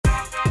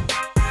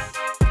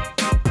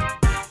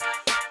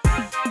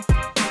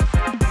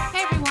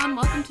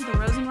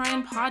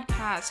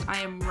podcast. I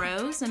am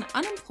Rose, an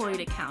unemployed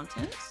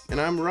accountant. And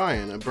I'm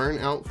Ryan, a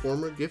burnt-out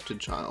former gifted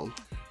child.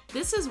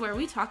 This is where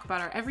we talk about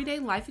our everyday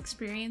life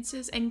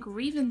experiences and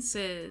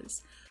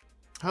grievances.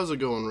 How's it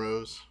going,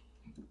 Rose?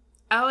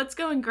 Oh, it's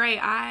going great.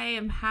 I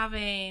am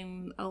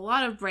having a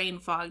lot of brain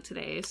fog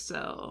today,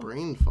 so...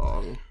 Brain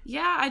fog?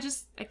 Yeah,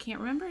 I can't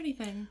remember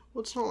anything.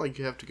 Well, it's not like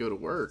you have to go to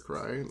work,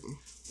 right?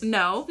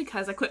 No,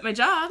 because I quit my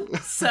job.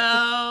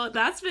 So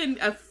that's been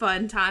a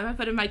fun time. I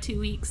put in my 2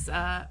 weeks,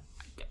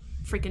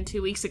 freaking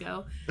 2 weeks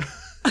ago.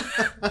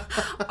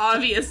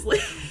 Obviously.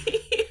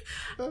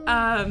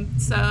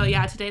 So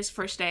yeah, today's the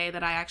first day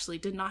that I actually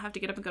did not have to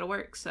get up and go to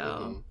work,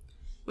 so...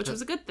 Which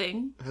was a good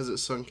thing. Has it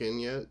sunk in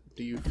yet?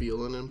 Do you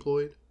feel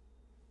unemployed?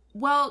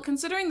 Well,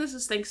 considering this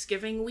is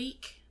Thanksgiving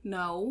week,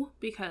 no,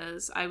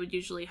 because I would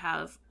usually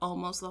have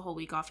almost the whole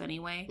week off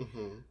anyway.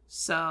 Mm-hmm.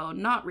 So,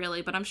 not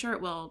really, but I'm sure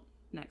it will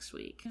next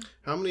week.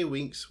 How many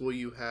weeks will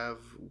you have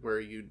where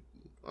you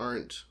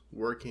aren't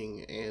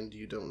working and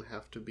you don't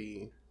have to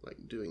be,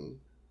 like,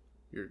 doing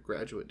your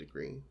graduate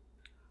degree?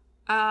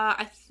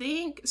 I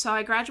think, so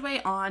I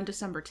graduate on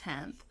December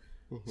 10th.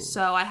 Mm-hmm.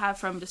 So I have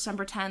from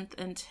December 10th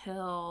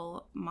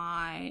until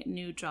my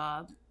new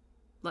job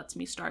lets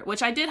me start,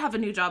 which I did have a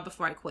new job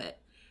before I quit.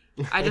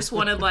 I just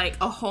wanted like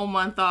a whole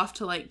month off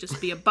to like just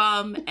be a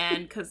bum,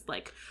 and because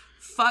like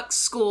fuck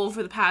school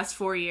for the past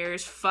 4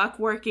 years, fuck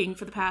working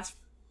for the past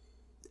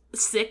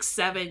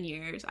 6-7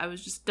 years. I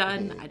was just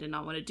done. I did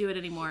not want to do it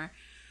anymore.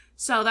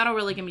 So that'll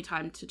really give me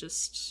time to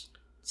just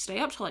stay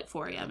up till like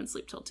 4 a.m. and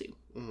sleep till 2.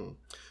 Mm-hmm.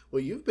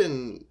 Well, you've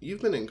been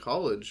in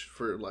college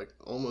for like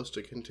almost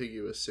a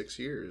contiguous 6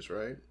 years,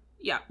 right?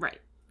 Yeah,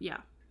 right. Yeah,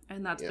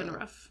 and that's been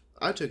rough.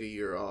 I took a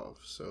year off,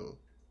 so...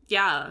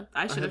 Yeah,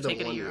 I should have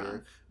taken a year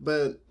off.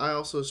 But I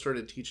also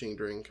started teaching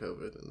during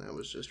COVID, and that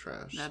was just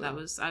trash. No, so. That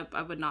was...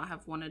 I would not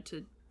have wanted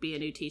to be a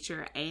new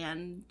teacher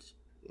and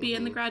be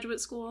in the graduate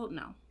school.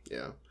 No.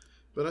 Yeah.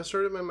 But I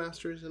started my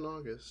master's in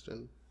August,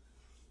 and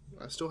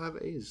I still have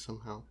A's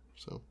somehow,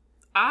 so...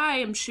 I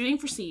am shooting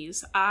for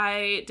C's.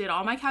 I did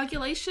all my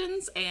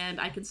calculations, and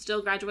I can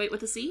still graduate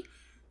with a C.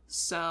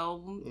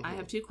 So, I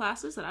have 2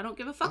 classes that I don't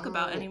give a fuck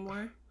about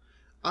anymore.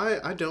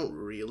 I don't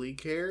really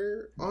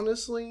care,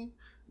 honestly.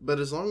 But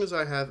as long as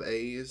I have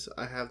A's,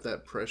 I have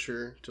that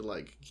pressure to,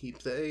 like, keep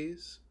the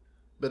A's.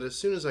 But as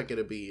soon as I get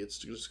a B, it's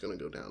just going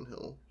to go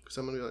downhill. Because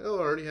I'm going to be like, oh,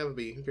 I already have a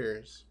B. Who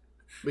cares?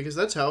 Because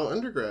that's how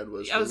undergrad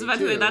was for I was about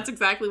to say, that's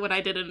exactly what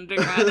I did in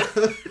undergrad.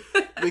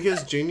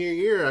 Because junior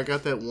year, I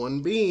got that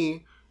 1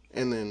 B,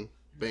 and then,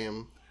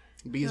 bam,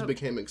 B's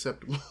became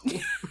acceptable.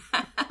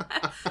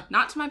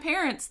 Not to my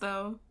parents,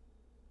 though.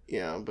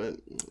 Yeah, but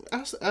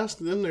ask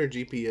them their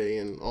GPA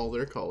and all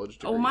their college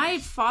degrees. Oh, my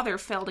father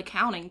failed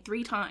accounting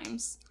 3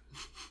 times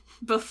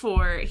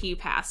before he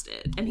passed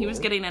it. And he was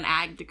getting an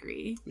ag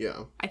degree.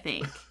 Yeah. I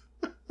think.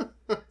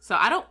 So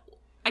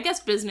I guess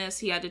business,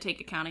 he had to take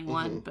accounting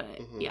 1, but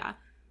yeah.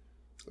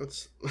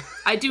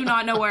 I do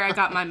not know where I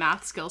got my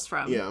math skills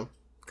from. Yeah.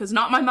 Because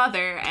not my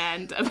mother,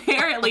 and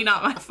apparently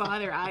not my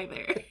father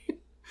either.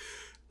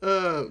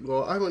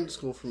 Well, I went to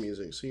school for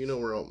music, so you know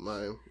where all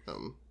my,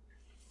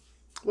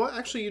 well,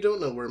 actually, you don't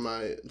know where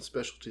my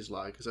specialties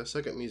lie, because I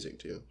suck at music,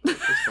 too. That's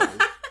fine.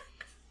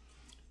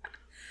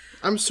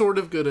 I'm sort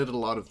of good at a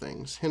lot of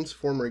things, hence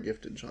former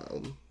gifted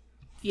child.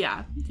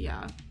 Yeah.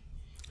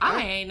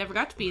 I never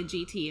got to be a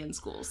GT in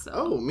school, so...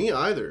 Oh, me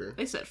either.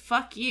 They said,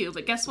 fuck you,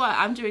 but guess what?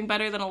 I'm doing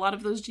better than a lot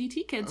of those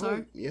GT kids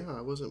are. Yeah,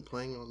 I wasn't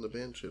playing on the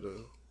bench at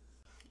a...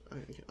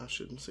 I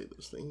shouldn't say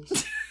those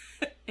things.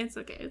 It's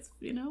okay.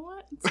 You know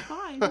what? It's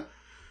fine.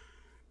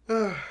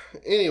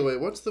 Anyway,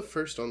 what's the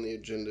first on the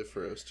agenda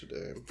for us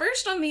today?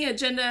 First on the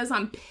agenda is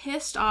I'm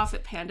pissed off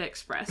at Panda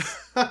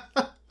Express.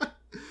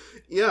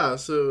 Yeah,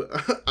 so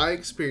I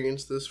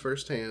experienced this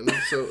firsthand.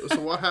 So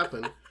what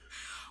happened?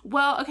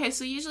 Well, okay,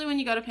 so usually when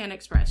you go to Panda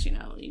Express, you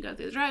know, you go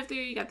through the drive-thru,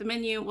 you got the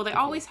menu. Well, they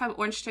always have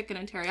orange chicken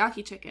and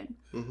teriyaki chicken,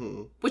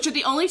 which are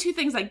the only 2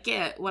 things I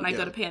get when I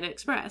go to Panda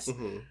Express.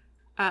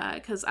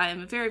 Because I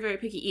am a very, very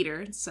picky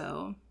eater,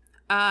 so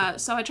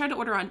I tried to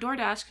order on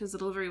DoorDash because the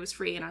delivery was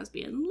free and I was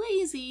being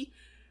lazy,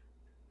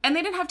 and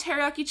they didn't have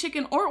teriyaki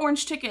chicken or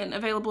orange chicken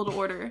available to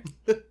order.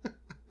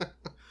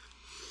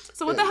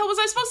 So what the hell was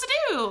I supposed to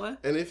do?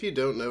 And if you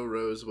don't know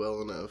Rose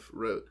well enough,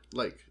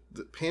 like,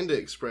 the Panda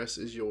Express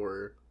is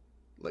your,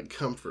 like,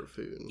 comfort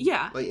food.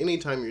 Yeah. Like,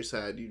 anytime you're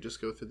sad, you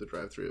just go through the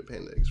drive-thru at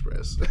Panda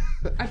Express.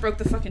 I broke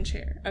the fucking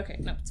chair. Okay,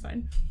 no, it's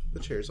fine. The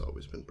chair's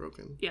always been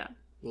broken. Yeah.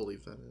 We'll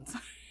leave that in.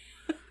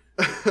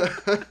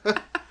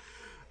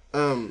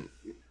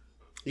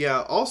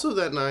 Yeah, also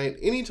that night,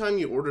 anytime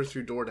you order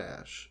through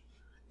DoorDash,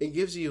 it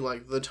gives you,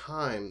 like, the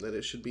time that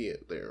it should be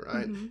there,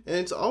 right? And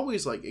it's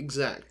always, like,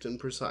 exact and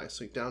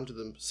precise, like, down to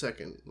the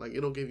second. Like,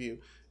 it'll give you,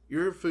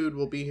 your food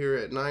will be here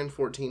at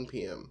 9:14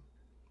 p.m.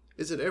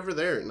 Is it ever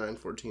there at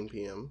 9:14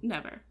 p.m.?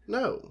 Never.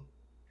 No.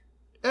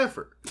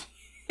 Ever.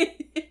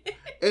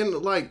 And,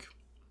 like,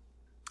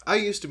 I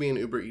used to be an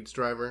Uber Eats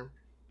driver,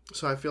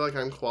 so I feel like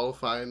I'm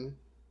qualified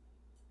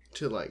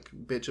to, like,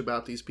 bitch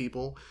about these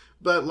people.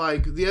 But,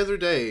 like, the other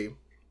day,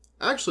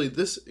 Actually,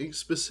 this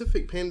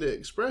specific Panda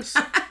Express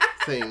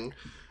thing,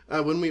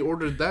 when we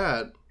ordered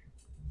that,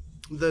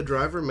 the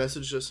driver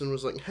messaged us and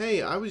was like,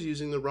 hey, I was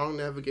using the wrong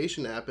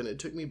navigation app and it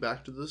took me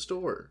back to the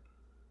store.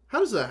 How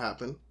does that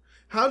happen?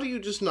 How do you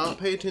just not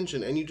pay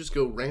attention and you just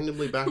go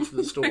randomly back to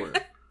the store?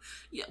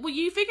 Yeah, well,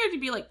 you figured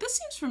you'd be like, this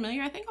seems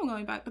familiar. I think I'm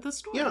going back to the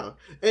store. Yeah,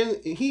 and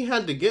he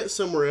had to get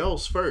somewhere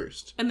else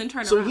first. And then turn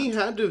around. So he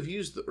had to have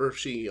used, or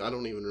she, I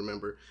don't even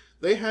remember.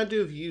 They had to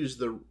have used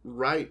the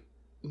right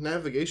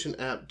navigation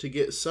app to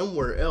get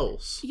somewhere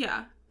else.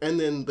 Yeah. And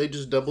then they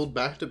just doubled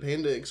back to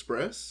Panda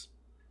Express?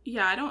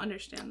 Yeah, I don't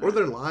understand that. Or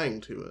they're lying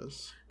to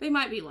us. They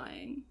might be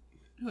lying.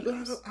 Who But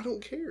knows? I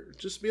don't care.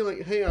 Just be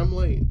like, hey, I'm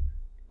late.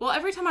 Well,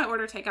 every time I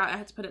order takeout, I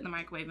have to put it in the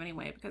microwave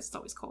anyway because it's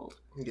always cold.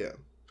 Yeah.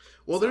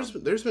 Well,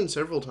 there's been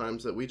several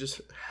times that we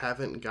just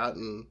haven't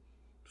gotten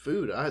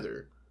food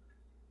either.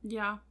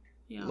 Yeah.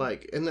 Yeah.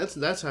 Like, and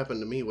that's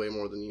happened to me way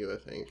more than you, I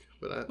think.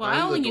 But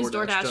I only use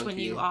DoorDash junkie. when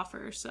you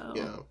offer, so.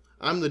 Yeah.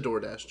 I'm the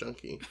DoorDash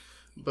junkie.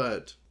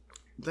 But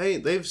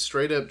they've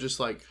straight up just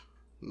like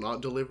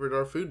not delivered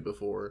our food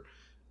before.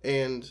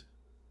 And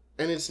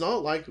it's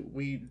not like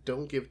we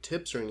don't give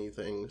tips or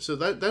anything. So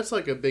that's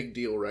like a big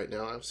deal right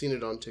now. I've seen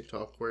it on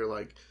TikTok where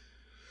like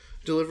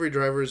delivery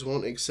drivers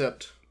won't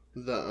accept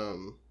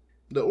the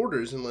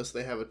orders unless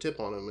they have a tip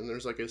on them, and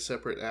there's like a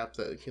separate app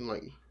that can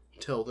like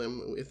tell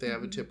them if they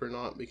have a tip or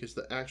not, because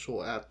the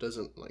actual app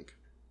doesn't like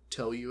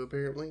tell you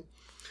apparently.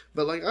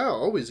 But like I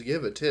always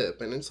give a tip,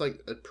 and it's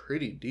like a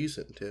pretty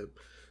decent tip.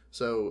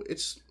 So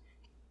it's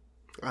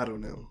I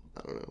don't know.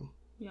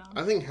 Yeah.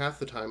 I think half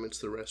the time it's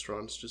the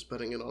restaurants just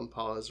putting it on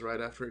pause right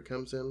after it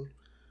comes in.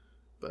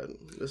 But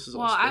this is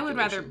all Well, I would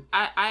rather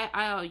speculation.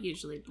 I'll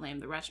usually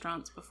blame the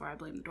restaurants before I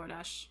blame the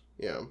DoorDash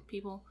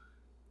people,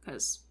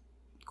 because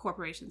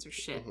corporations are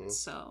shit.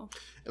 So.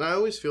 And I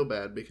always feel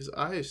bad because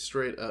I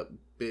straight up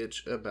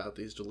bitch about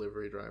these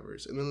delivery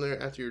drivers, and then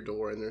they're at your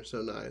door and they're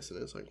so nice,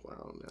 and it's like,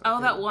 wow.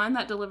 That one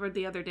that delivered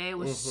the other day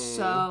was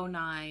so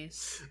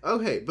nice.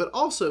 Okay, but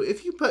also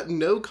if you put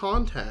no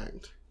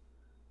contact.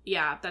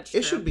 Yeah, that's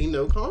true. It should be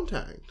no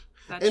contact.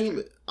 That's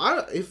true.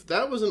 If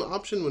that was an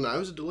option when I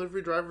was a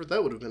delivery driver,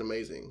 that would have been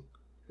amazing.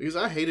 Because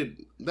I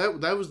hated that.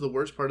 That was the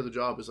worst part of the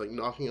job, is like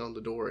knocking on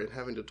the door and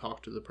having to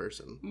talk to the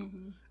person.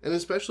 Mm-hmm. And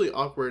especially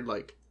awkward,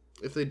 like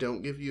if they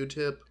don't give you a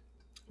tip,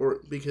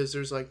 or because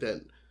there's like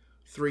that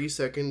 3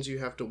 seconds you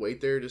have to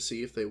wait there to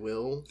see if they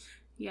will.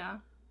 Yeah.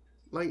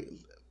 Like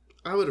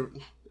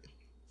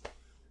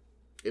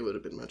it would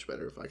have been much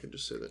better if I could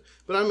just sit it.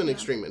 But I'm an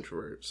extreme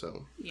introvert,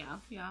 so. Yeah.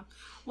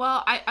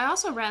 Well, I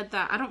also read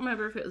that, I don't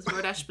remember if it was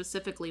DoorDash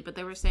specifically, but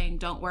they were saying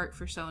don't work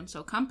for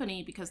so-and-so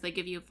company because they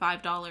give you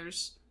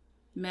 $5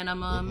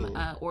 minimum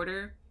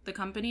order, the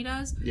company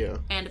does. Yeah.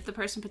 And if the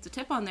person puts a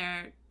tip on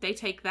there, they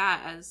take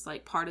that as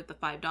like part of the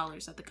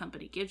 $5 that the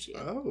company gives you.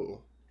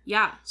 Oh.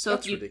 Yeah. So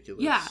that's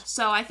ridiculous. Yeah.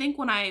 So I think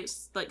when I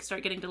like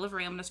start getting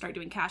delivery, I'm going to start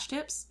doing cash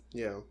tips.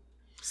 Yeah.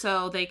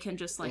 So they can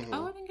just like,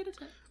 oh, I didn't get a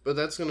tip. But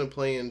that's going to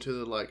play into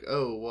the like,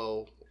 oh,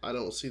 well, I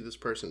don't see this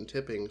person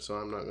tipping, so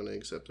I'm not going to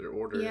accept their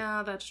order.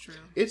 Yeah, that's true.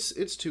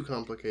 It's too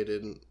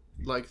complicated.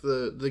 Like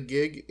the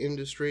gig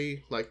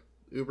industry, like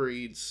Uber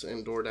Eats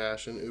and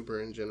DoorDash and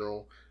Uber in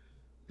general,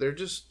 they're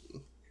just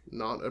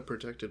not a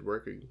protected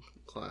working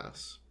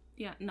class.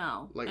 Yeah,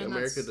 no. Like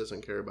America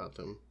doesn't care about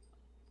them.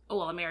 Oh,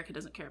 well, America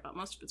doesn't care about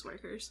most of its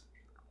workers.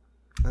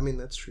 I mean,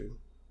 that's true.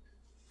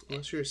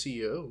 Unless you're a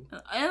CEO.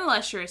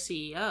 Unless you're a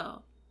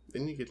CEO.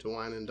 Then you get to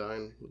wine and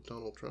dine with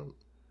Donald Trump.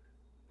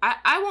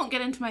 I won't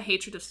get into my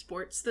hatred of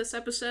sports this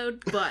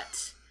episode,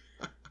 but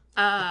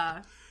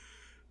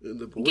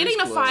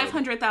getting a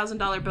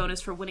 $500,000 bonus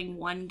for winning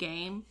one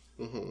game,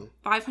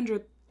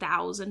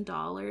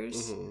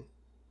 $500,000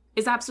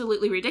 is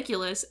absolutely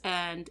ridiculous,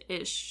 and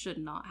it should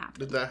not happen.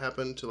 Did that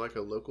happen to like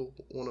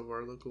one of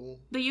our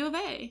local? The U of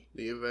A.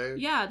 The U of A?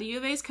 Yeah, the U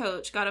of A's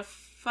coach got a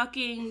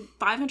fucking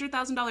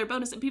 $500,000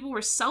 bonus, and people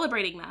were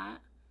celebrating that.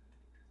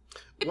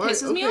 It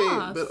pisses me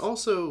off. But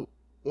also,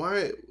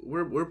 why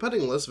we're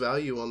putting less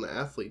value on the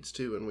athletes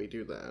too when we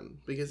do that,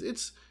 because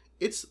it's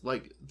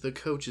like the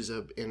coach is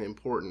an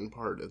important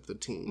part of the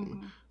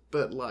team,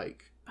 but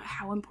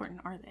how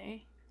important are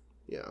they?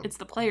 Yeah, it's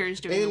the players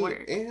doing the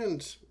work.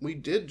 And we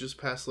did just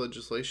pass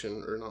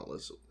legislation, or not,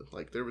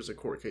 like there was a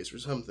court case or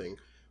something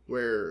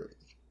where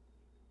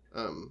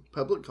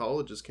public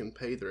colleges can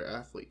pay their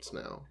athletes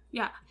now.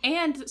 Yeah,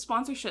 and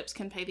sponsorships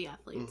can pay the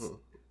athletes.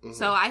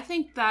 So I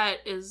think that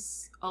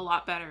is a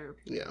lot better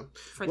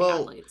for the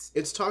athletes.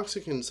 It's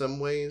toxic in some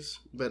ways,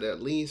 but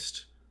at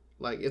least,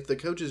 like, if the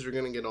coaches are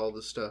going to get all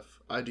this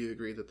stuff, I do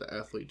agree that the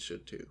athletes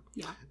should too.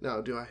 Yeah. Now,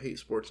 do I hate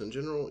sports in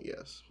general?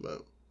 Yes,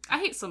 but... I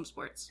hate some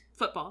sports.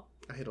 Football.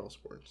 I hate all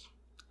sports.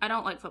 I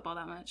don't like football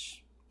that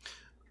much.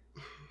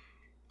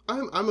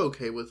 I'm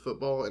okay with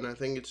football, and I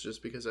think it's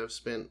just because I've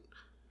spent,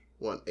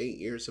 8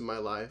 years of my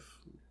life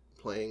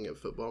playing at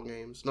football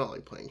games. Not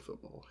like playing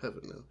football,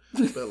 heaven no.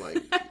 But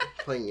like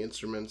playing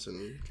instruments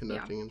and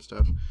conducting and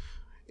stuff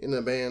in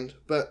a band.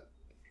 But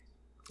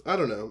I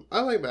don't know.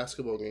 I like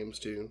basketball games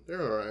too.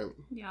 They're alright.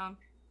 Yeah.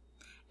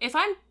 If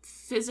I'm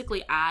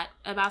physically at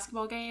a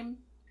basketball game,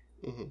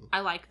 I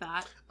like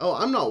that. Oh,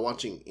 I'm not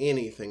watching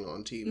anything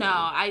on TV. No,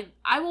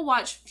 I will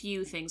watch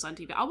few things on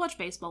TV. I'll watch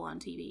baseball on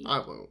TV. I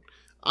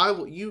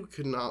won't. You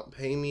could not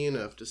pay me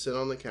enough to sit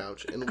on the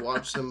couch and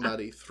watch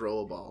somebody throw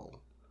a ball.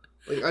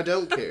 Like, I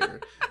don't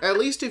care. At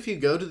least if you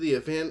go to the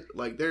event,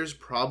 like, there's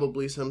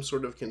probably some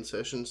sort of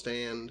concession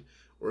stand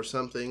or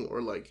something.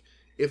 Or, like,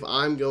 if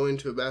I'm going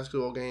to a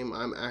basketball game,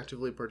 I'm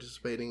actively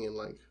participating in,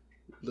 like,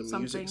 the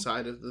music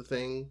side of the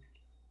thing.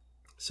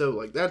 So,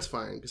 like, that's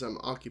fine because I'm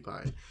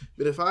occupied.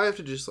 But if I have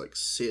to just, like,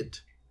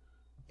 sit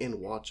and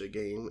watch a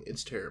game,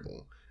 it's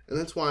terrible. And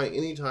that's why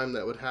anytime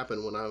that would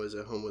happen when I was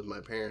at home with my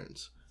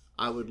parents,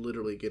 I would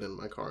literally get in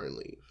my car and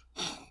leave.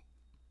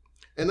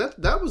 And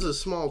that was a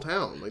small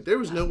town. Like, there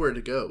was nowhere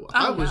to go.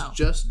 I was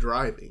just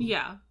driving.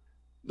 Yeah.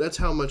 That's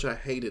how much I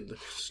hated the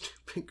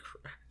stupid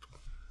crap.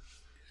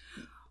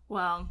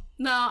 Well,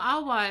 no,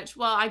 I'll watch.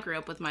 Well, I grew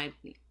up with my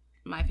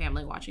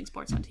family watching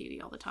sports on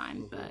TV all the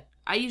time. But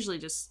I usually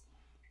just...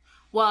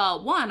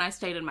 Well, one, I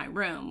stayed in my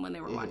room when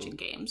they were watching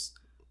games.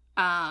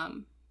 Now,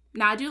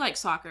 I do like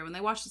soccer. When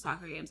they watch the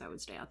soccer games, I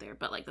would stay out there.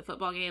 But, like, the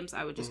football games,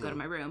 I would just go to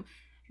my room.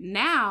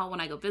 Now,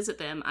 when I go visit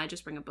them, I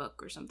just bring a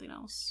book or something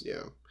else.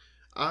 Yeah.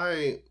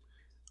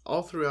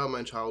 All throughout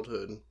my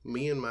childhood,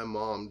 me and my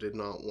mom did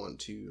not want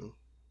to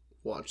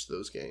watch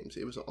those games.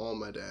 It was all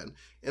my dad.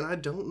 And I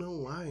don't know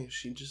why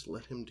she just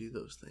let him do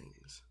those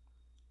things.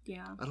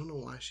 Yeah. I don't know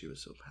why she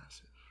was so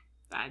passive.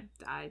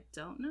 I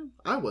don't know.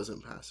 I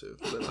wasn't passive,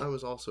 but I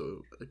was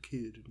also a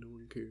kid and no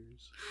one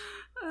cares.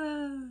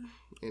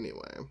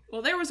 Anyway.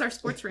 Well, there was our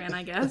sports rant,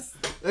 I guess.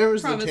 There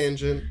was the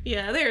tangent.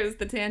 Yeah, there was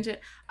the tangent.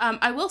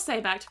 I will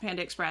say, back to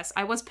Panda Express,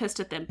 I was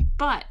pissed at them,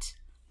 but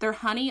their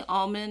honey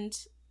almond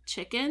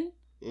chicken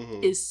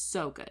is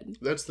so good.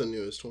 That's the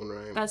newest one,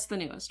 right? That's the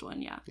newest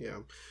one, yeah.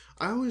 Yeah.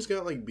 I always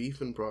got, like, beef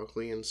and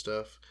broccoli and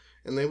stuff,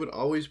 and they would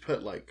always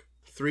put, like,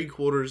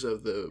 3/4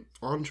 of the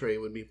entree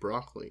would be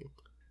broccoli.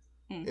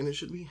 And it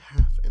should be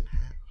half and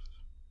half.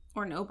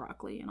 Or no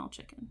broccoli and all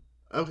chicken.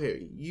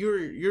 Okay,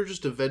 you're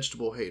just a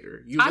vegetable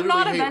hater. I'm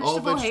not a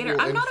vegetable hater.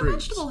 I'm not a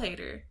vegetable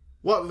hater.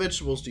 What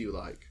vegetables do you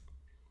like?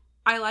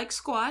 I like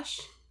squash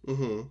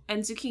and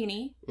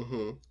zucchini.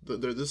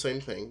 They're the same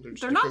thing.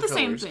 They're not the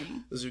same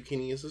thing. The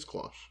zucchini is a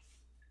squash.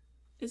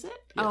 Is it?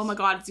 Yes. Oh my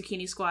god,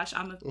 zucchini squash.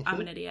 I'm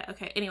an idiot.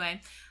 Okay,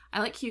 anyway. I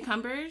like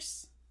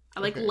cucumbers. I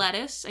like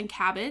lettuce and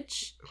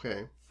cabbage.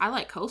 Okay. I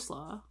like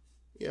coleslaw.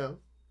 Yeah.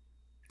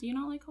 Do you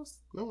not like coleslaw?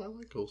 No, I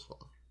like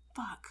coleslaw.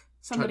 Fuck.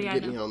 Somebody Tried to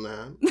get me on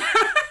that.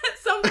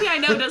 Somebody I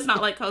know does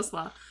not like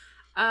coleslaw.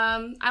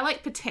 I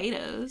like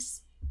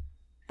potatoes.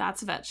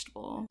 That's a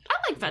vegetable.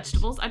 I like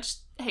vegetables. I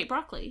just hate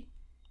broccoli,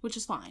 which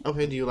is fine.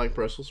 Okay, do you like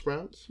Brussels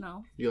sprouts?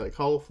 No. Do you like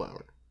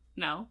cauliflower?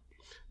 No.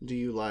 Do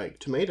you like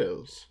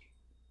tomatoes?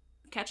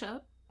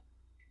 Ketchup.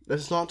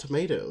 That's not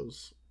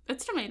tomatoes.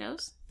 It's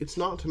tomatoes. It's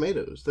not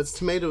tomatoes. That's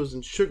tomatoes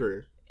and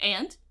sugar.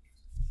 And?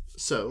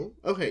 So,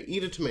 okay,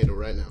 eat a tomato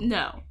right now.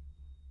 No.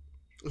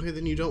 Okay,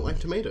 then you don't like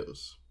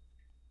tomatoes.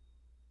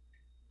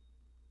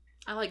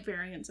 I like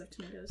variants of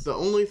tomatoes. The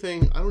only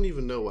thing, I don't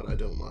even know what I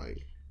don't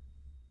like.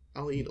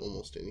 I'll eat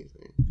almost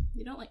anything.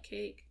 You don't like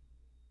cake?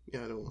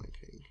 Yeah, I don't like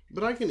cake.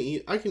 But I can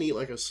eat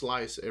like a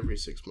slice every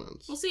 6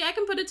 months. Well, see, I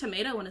can put a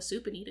tomato in a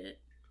soup and eat it.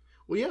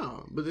 Well, yeah,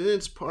 but then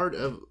it's part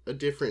of a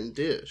different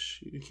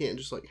dish. You can't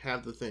just, like,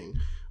 have the thing.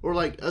 Or,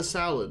 like, a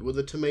salad with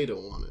a tomato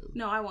on it.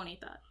 No, I won't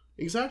eat that.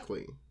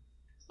 Exactly.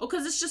 Well,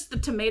 because it's just the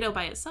tomato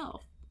by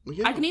itself. Well,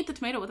 yeah. I can eat the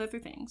tomato with other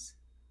things.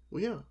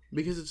 Well, yeah,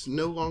 because it's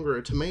no longer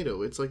a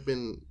tomato. It's, like,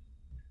 been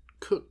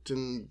cooked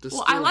and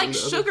distilled. Well, I like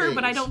sugar,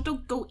 but I don't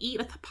go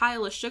eat a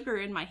pile of sugar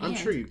in my hand. I'm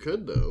sure you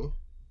could, though.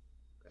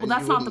 Well,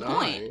 that's not the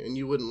point. And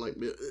you wouldn't, like...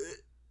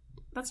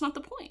 That's not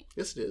the point.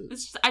 Yes, it is.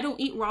 It's just, I don't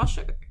eat raw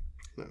sugar.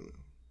 No.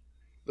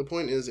 The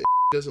point is, it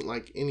doesn't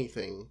like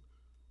anything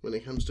when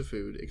it comes to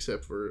food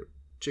except for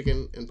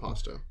chicken and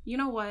pasta. You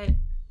know what?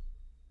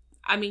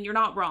 I mean, you're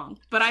not wrong,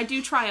 but I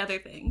do try other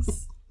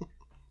things.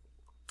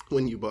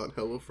 When you bought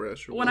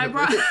HelloFresh or when whatever.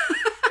 I brought...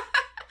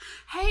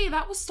 Hey,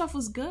 that stuff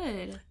was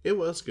good. It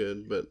was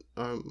good, but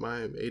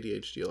my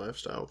ADHD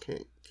lifestyle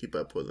can't keep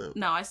up with it.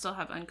 No, I still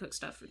have uncooked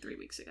stuff from 3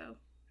 weeks ago.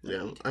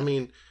 Yeah, I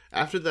mean,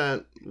 after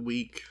that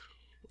week,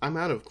 I'm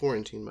out of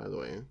quarantine, by the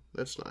way.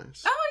 That's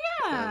nice.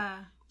 Oh,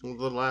 yeah. Well,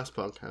 the last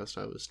podcast,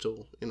 I was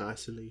still in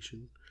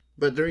isolation.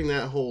 But during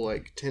that whole,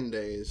 like, 10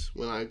 days,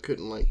 when I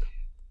couldn't, like,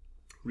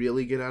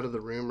 really get out of the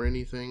room or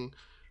anything,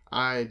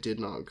 I did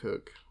not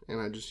cook.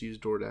 And I just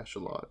used DoorDash a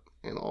lot.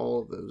 And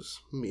all of those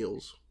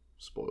meals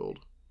spoiled.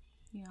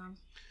 Yeah.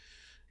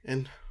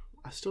 And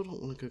I still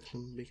don't want to cook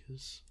them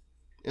because...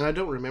 And I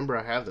don't remember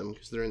I have them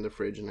because they're in the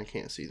fridge and I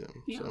can't see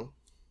them. Yeah. So.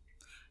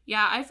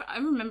 Yeah, I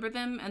remember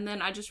them, and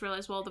then I just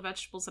realized, well, the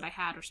vegetables that I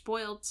had are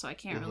spoiled, so I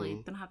can't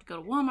really, then I have to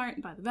go to Walmart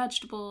and buy the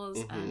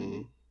vegetables,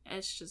 and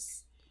it's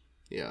just...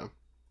 Yeah.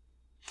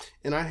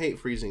 And I hate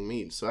freezing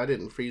meats, so I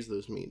didn't freeze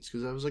those meats,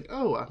 because I was like,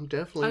 oh, I'm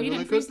definitely going to cook them. Oh, you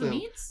didn't freeze the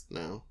meats?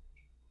 No.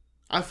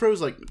 I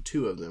froze, like,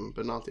 2 of them,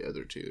 but not the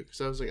other 2,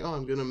 because I was like, oh,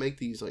 I'm going to make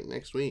these, like,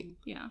 next week.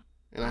 Yeah.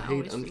 And I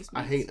hate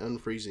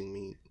unfreezing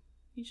meat.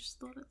 You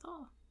just let it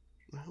thaw.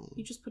 No.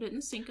 You just put it in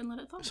the sink and let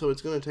it thaw. So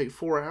it's going to take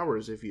 4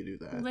 hours if you do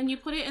that. Well, then you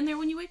put it in there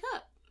when you wake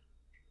up.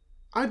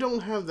 I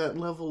don't have that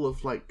level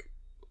of, like...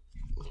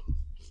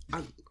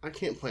 I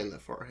can't plan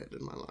that far ahead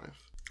in my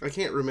life. I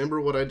can't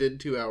remember what I did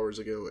 2 hours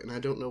ago, and I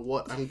don't know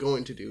what I'm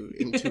going to do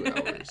in 2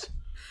 hours.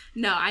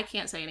 No, I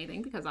can't say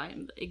anything because I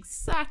am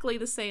exactly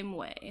the same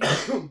way.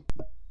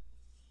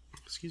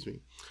 Excuse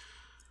me.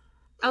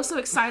 Also,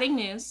 exciting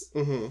news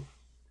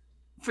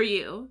for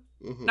you.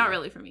 Not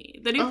really for me.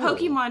 The new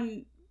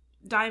Pokemon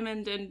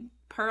Diamond and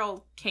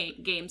Pearl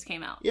games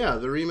came out. Yeah,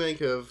 the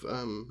remake of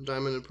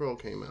Diamond and Pearl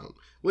came out,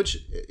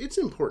 which it's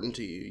important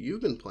to you.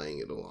 You've been playing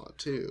it a lot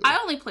too. I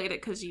only played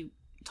it because you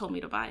told me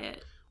to buy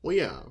it. Well,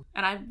 yeah,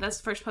 and that's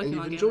the first Pokemon game.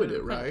 And you've enjoyed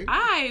it, right?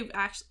 I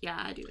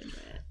do enjoy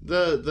it.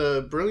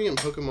 The brilliant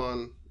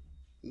Pokemon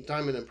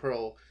Diamond and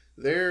Pearl.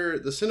 The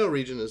Sinnoh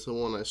region is the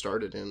one I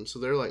started in, so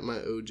they're like my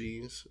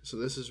OGs. So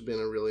this has been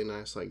a really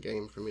nice like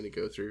game for me to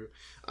go through.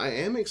 I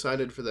am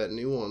excited for that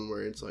new one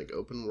where it's like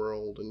open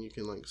world and you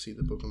can like see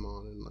the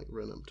Pokemon and like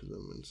run up to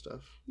them and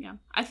stuff. Yeah,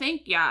 I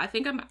think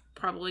I'm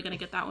probably gonna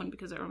get that one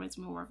because it reminds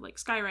me more of like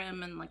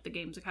Skyrim and like the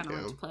games I kind of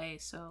like to play.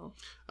 So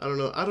I don't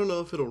know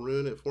if it'll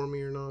ruin it for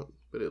me or not,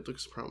 but it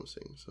looks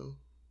promising. So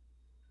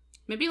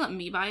maybe let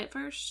me buy it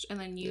first and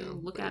then you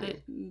look at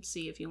it and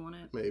see if you want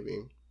it. Maybe.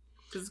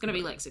 Because it's going to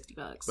be like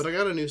 $60. But I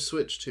got a new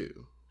Switch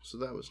too, so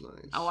that was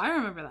nice. Oh, I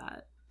remember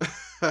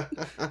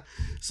that.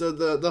 So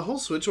the whole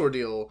Switch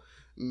ordeal,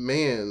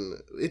 man,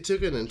 it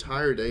took an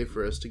entire day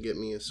for us to get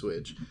me a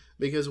Switch.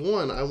 Because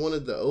one, I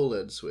wanted the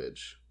OLED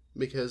Switch.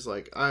 Because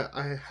like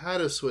I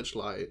had a Switch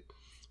Lite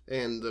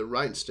and the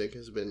right stick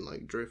has been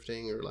like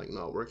drifting or like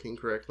not working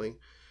correctly.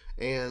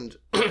 And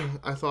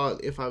I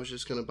thought if I was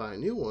just going to buy a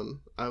new one,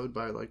 I would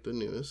buy like the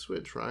newest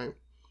Switch, right?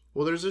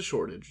 Well, there's a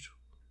shortage.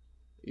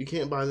 You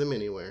can't buy them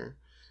anywhere.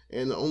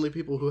 And the only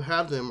people who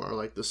have them are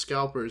like the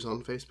scalpers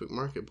on Facebook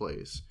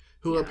Marketplace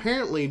who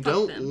apparently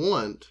don't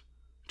want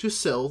to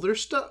sell their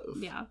stuff.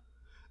 Yeah.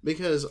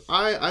 Because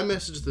I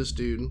messaged this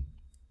dude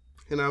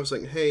and I was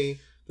like, hey,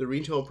 the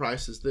retail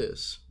price is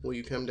this. Will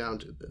you come down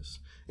to this?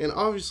 And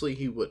obviously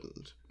he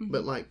wouldn't. Mm-hmm.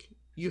 But like,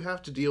 you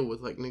have to deal with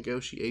like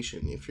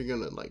negotiation if you're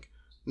going to like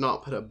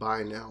not put a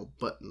buy now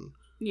button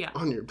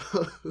on your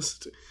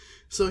post.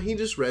 So he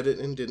just read it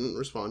and didn't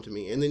respond to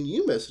me. And then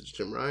you messaged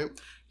him, right?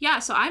 Yeah,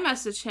 so I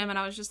messaged him and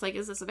I was just like,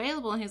 is this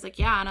available? And he's like,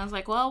 yeah. And I was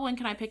like, well, when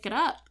can I pick it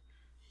up?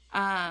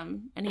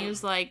 And he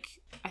was like,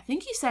 I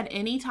think he said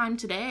anytime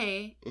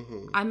today.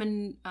 Mm-hmm. I'm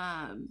in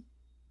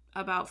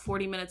about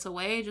 40 minutes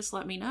away. Just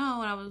let me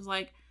know. And I was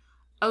like,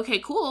 okay,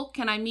 cool.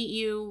 Can I meet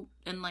you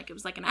in like, it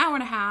was like an hour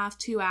and a half,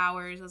 2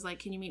 hours. I was like,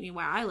 can you meet me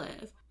where I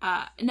live?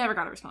 Never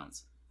got a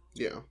response.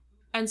 Yeah.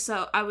 And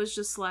so I was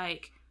just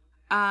like,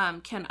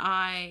 can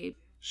I...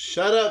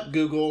 Shut up,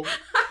 Google.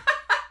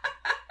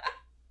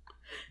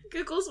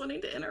 Google's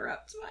wanting to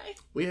interrupt my...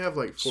 We have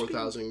like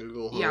 4,000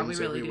 Google Homes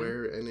really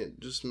everywhere, and it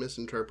just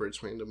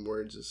misinterprets random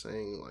words as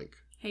saying like...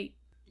 Hey.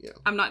 Yeah.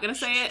 I'm not going to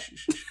say it.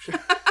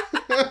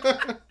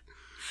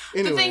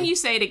 Anyway. The thing you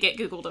say to get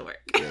Google to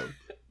work. Yeah.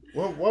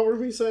 What were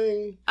we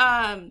saying?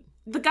 The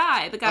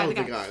guy. The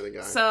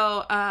guy.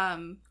 So,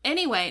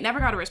 anyway, never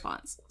got a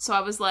response. So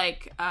I was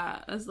like,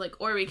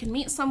 or we can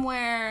meet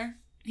somewhere.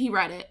 He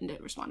read it and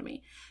didn't respond to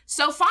me.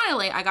 So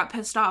finally, I got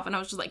pissed off and I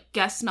was just like,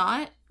 guess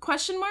not? ?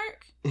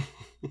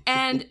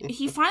 And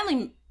he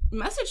finally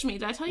messaged me.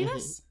 Did I tell you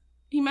this?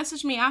 He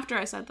messaged me after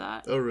I said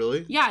that. Oh,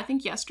 really? Yeah, I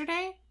think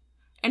yesterday.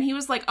 And he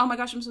was like, oh my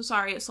gosh, I'm so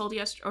sorry. It sold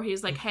yesterday. Or he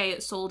was like, hey,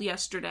 it sold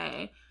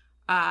yesterday.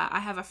 I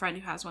have a friend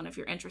who has one if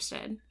you're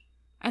interested.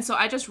 And so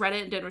I just read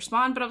it and didn't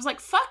respond. But I was like,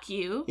 fuck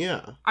you.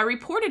 Yeah. I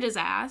reported his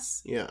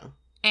ass. Yeah.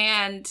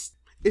 And...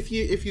 If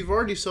you've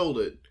already sold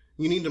it,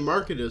 you need to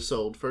mark it as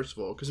sold, first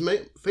of all. Because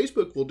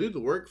Facebook will do the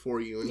work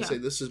for you and say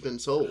this has been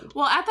sold.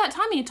 Well, at that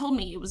time, he told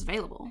me it was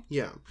available.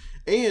 Yeah.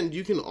 And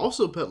you can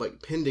also put,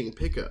 like, pending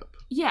pickup.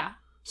 Yeah.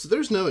 So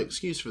there's no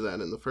excuse for that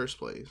in the first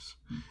place.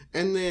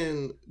 And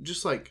then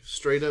just, like,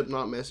 straight up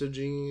not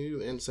messaging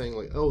you and saying,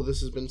 like, oh,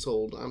 this has been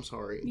sold. I'm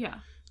sorry. Yeah.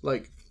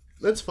 Like,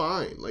 that's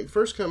fine. Like,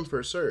 first come,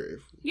 first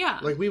serve. Yeah.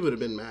 Like, we would have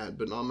been mad,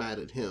 but not mad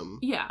at him.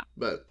 Yeah.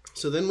 But,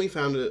 so then we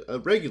found a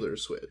regular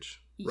Switch.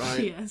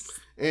 Right? Yes.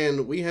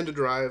 And we had to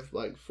drive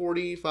like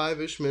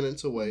 45-ish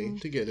minutes away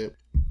to get it.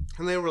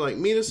 And they were like,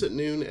 meet us at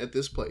noon at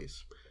this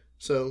place.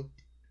 So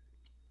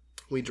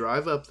we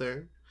drive up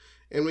there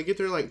and we get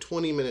there like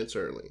 20 minutes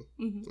early.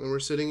 Mm-hmm. And we're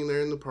sitting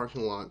there in the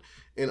parking lot.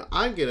 And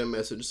I get a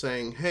message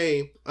saying,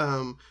 hey,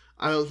 I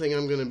don't think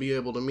I'm going to be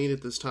able to meet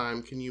at this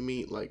time. Can you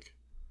meet like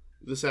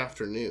this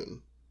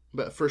afternoon?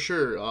 But for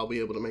sure, I'll be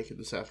able to make it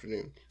this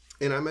afternoon.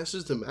 And I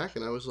messaged them back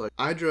and I was like,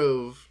 I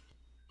drove...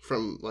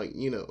 from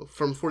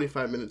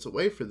 45 minutes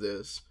away for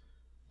this.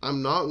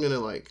 I'm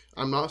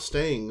not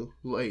staying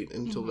late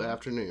until the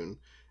afternoon.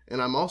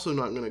 And I'm also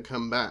not going to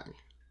come back.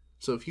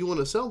 So if you want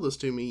to sell this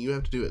to me, you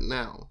have to do it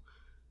now.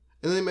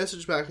 And they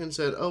messaged back and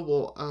said, oh,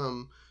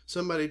 well,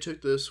 somebody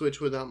took the Switch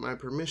without my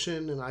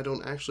permission and I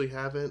don't actually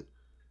have it.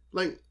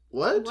 Like,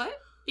 what? What?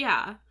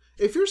 Yeah.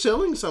 If you're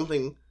selling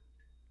something,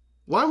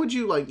 why would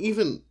you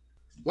even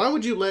Why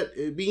would you let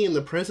it be in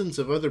the presence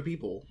of other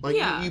people? Like,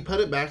 you put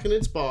it back in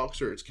its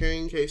box or its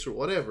carrying case or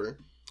whatever,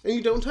 and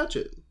you don't touch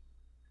it.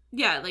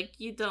 Yeah, like,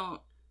 you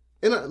don't...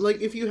 And, like,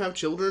 if you have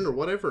children or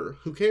whatever,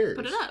 who cares?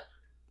 Put it up.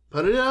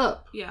 Put it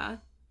up. Yeah.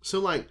 So,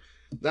 like,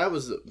 that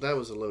was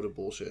a load of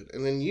bullshit.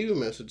 And then you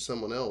messaged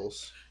someone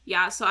else.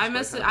 Yeah, so I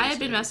had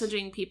been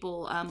messaging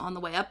people on the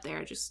way up there.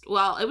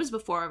 It was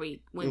before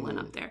we went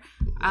up there.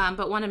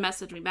 But one had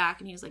messaged me back,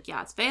 and he was like,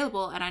 yeah, it's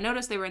available. And I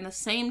noticed they were in the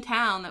same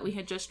town that we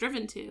had just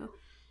driven to.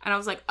 And I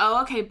was like,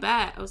 oh, okay,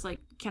 bet. I was like,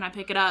 can I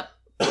pick it up,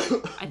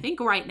 I think,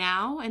 right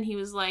now? And he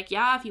was like,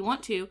 yeah, if you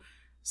want to.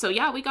 So,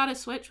 yeah, we got a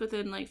Switch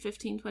within, like,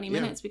 15, 20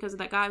 minutes because of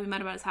that guy. We met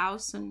him at his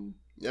house, and...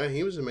 Yeah,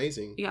 he was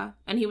amazing. Yeah,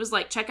 and he was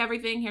like, check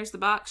everything. Here's the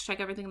box. Check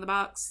everything in the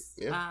box.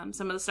 Yeah.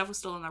 Some of the stuff was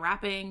still in the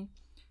wrapping.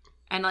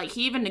 And, like,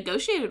 he even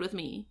negotiated with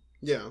me.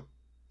 Yeah.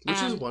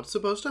 Which is what's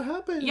supposed to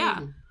happen.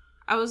 Yeah.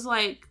 I was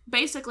like,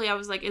 basically,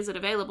 is it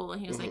available?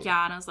 And he was like,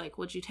 yeah. And I was like,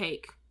 what'd you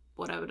take?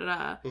 Whatever,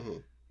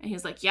 And he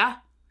was like, yeah.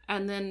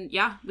 And then,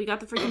 yeah, we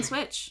got the freaking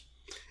Switch.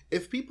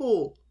 If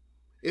people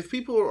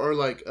are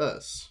like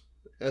us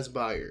as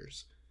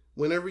buyers,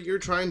 whenever you're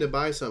trying to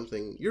buy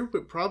something, you're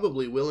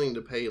probably willing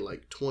to pay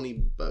like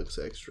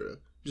 $20 extra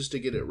just to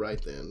get it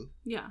right then.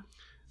 Yeah.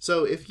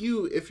 So if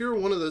you're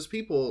one of those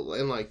people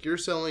and like you're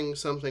selling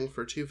something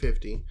for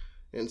 $250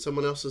 and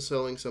someone else is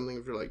selling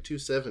something for like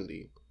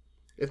 $270,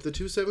 if the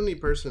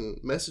 $270 person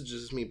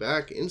messages me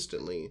back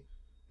instantly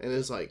and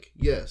is like,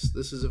 yes,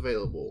 this is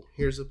available,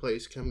 here's the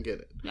place, come get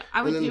it. Yeah,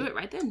 I would do it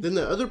right then. Then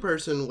the other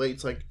person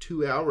waits like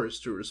 2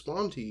 hours to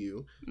respond to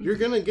you. You're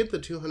going to get the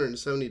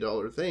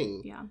 $270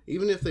 thing. Yeah.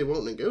 Even if they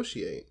won't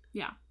negotiate.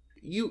 Yeah.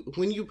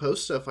 When you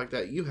post stuff like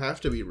that, you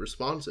have to be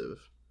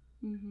responsive.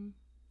 Mm-hmm.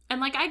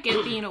 And like, I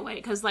get being away,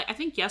 because like, I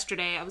think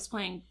yesterday I was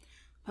playing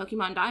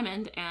Pokemon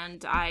Diamond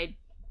and I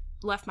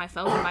left my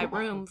phone in my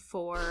room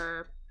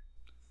for...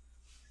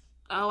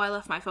 I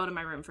left my phone in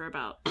my room for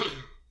about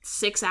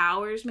 6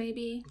 hours,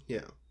 maybe.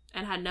 Yeah.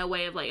 And had no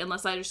way of, like,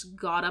 unless I just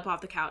got up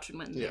off the couch and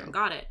went there and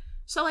got it.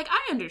 So, like,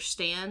 I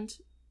understand.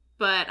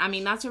 But, I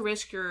mean, that's a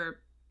risk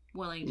you're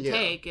willing to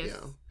take. Yeah.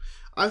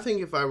 I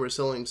think if I were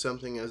selling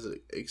something as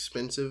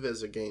expensive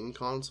as a game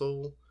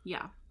console,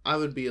 I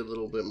would be a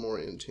little bit more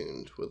in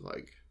tune with,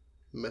 like,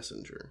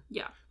 Messenger.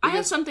 Yeah. Because I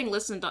have something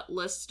listed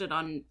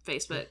on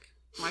Facebook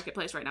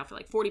Marketplace right now for,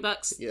 like,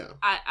 $40. Yeah.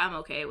 I'm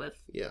okay with.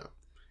 Yeah.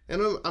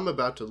 And I'm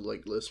about to,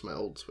 like, list my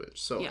old Switch,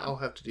 so I'll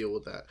have to deal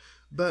with that.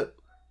 But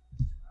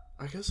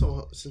I guess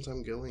since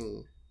I'm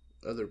going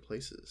other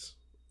places,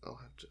 I'll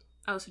have to...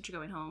 Oh, since you're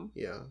going home?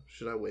 Yeah.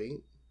 Should I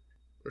wait?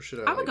 Or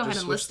should I would go ahead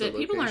and list it.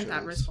 People aren't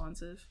that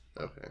responsive.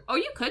 Okay. Oh,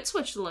 you could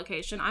switch the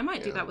location. I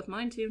might do that with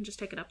mine, too, and just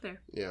take it up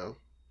there. Yeah.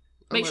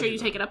 Make sure you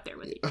take it up there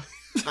with you.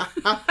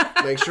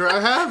 Make sure I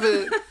have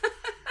it.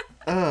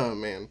 Oh,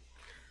 man.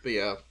 But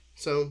yeah,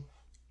 so...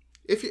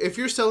 If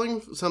you're selling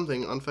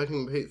something on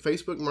fucking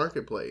Facebook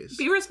Marketplace...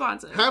 Be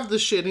responsive. Have the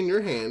shit in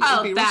your hand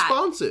and be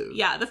responsive.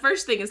 Yeah, the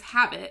first thing is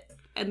have it,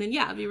 and then,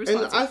 be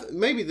responsive. And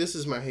maybe this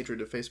is my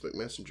hatred of Facebook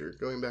Messenger,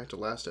 going back to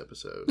last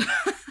episode.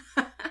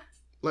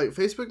 Like,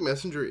 Facebook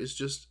Messenger is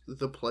just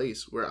the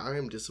place where I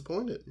am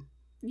disappointed.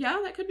 Yeah,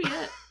 that could be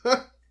it.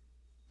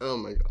 Oh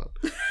my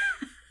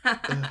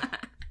god.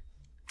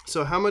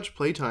 So how much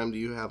playtime do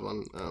you have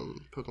on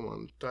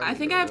Pokemon Diamond? I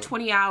think I have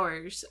 20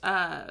 hours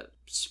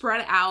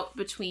spread out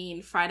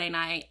between Friday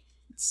night,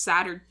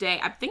 Saturday.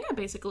 I think I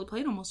basically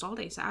played almost all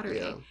day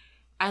Saturday. Yeah.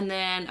 And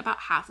then about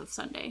half of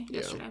Sunday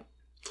yesterday.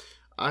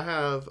 I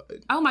have...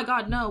 Oh my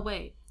god, no,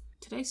 wait.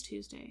 Today's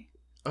Tuesday.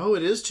 Oh,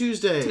 it is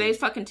Tuesday. Today's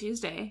fucking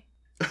Tuesday.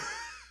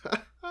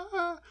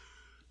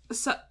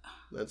 So...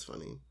 That's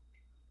funny.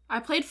 I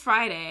played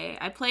Friday.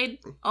 I played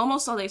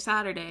almost all day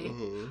Saturday.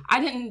 Mm-hmm. I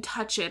didn't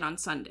touch it on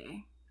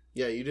Sunday.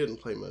 Yeah, you didn't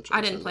play much on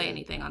I didn't play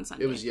anything on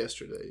Sunday. It was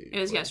yesterday.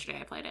 Yesterday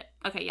I played it.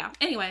 Okay, yeah.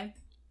 Anyway.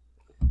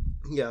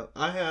 Yeah,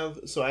 I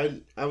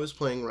was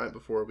playing right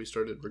before we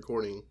started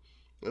recording,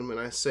 and when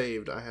I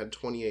saved, I had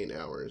 28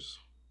 hours.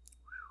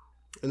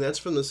 And that's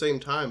from the same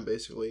time,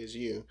 basically, as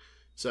you.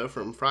 So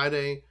from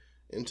Friday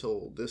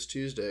until this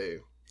Tuesday,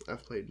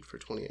 I've played for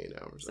 28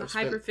 hours. It's a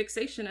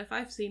hyperfixation if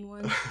I've seen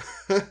one.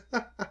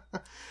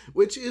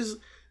 Which is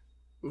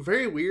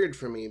very weird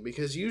for me,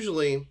 because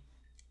usually...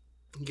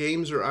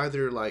 games are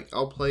either like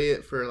I'll play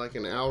it for like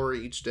an hour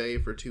each day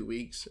for 2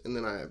 weeks and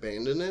then I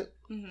abandon it,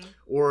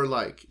 or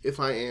like if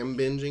I am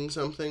binging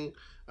something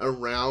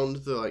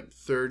around the like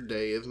third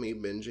day of me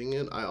binging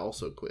it, I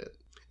also quit.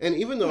 And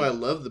even though I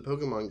love the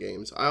Pokemon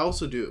games, I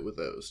also do it with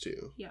those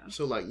too. Yeah.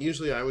 So like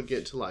usually I would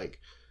get to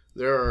like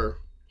there are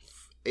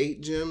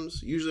 8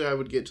 gyms. Usually I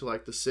would get to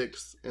like the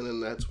 6th, and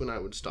then that's when I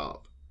would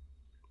stop,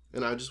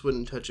 and I just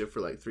wouldn't touch it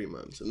for like 3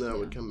 months, and then I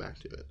would come back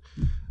to it.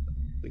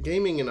 The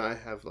gaming and I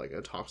have, like,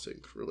 a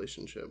toxic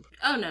relationship.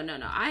 Oh, no.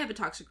 I have a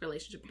toxic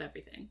relationship with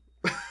everything.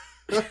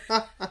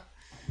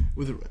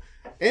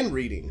 And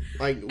reading.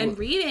 And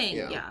reading,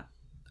 yeah.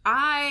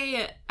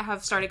 I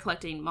have started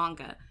collecting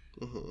manga.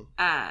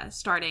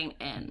 Starting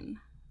in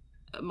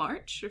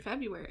March or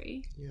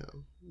February. Yeah.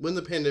 When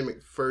the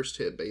pandemic first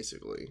hit,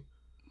 basically.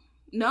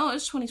 No, it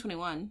was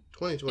 2021.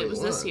 2021. It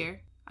was this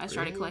year. I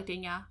started Really?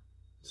 collecting, yeah.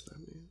 It's not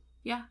new.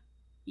 Yeah.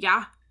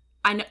 Yeah.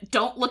 I know.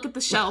 Don't look at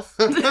the shelf.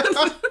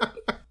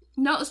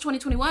 No, it was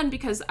 2021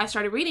 because I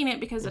started reading it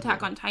because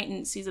Attack on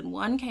Titan Season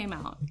 1 came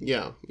out.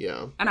 Yeah,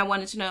 yeah. And I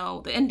wanted to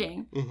know the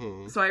ending.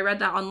 Mm-hmm. So I read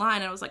that online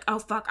and I was like, oh,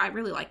 fuck, I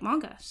really like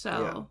manga. So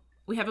Yeah.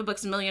 we have a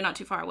Books A Million not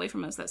too far away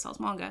from us that sells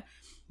manga.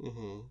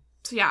 Mm-hmm.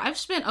 So yeah, I've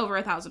spent over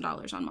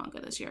 $1,000 on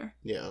manga this year.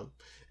 Yeah.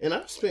 And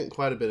I've spent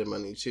quite a bit of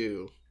money,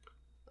 too.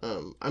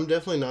 I'm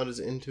definitely not as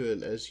into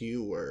it as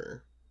you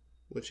were,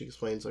 which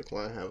explains, like,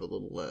 why I have a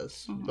little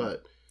less. Mm-hmm.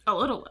 But... A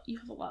little. You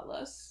have a lot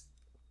less.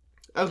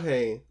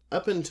 Okay,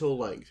 up until,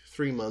 like,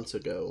 3 months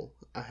ago,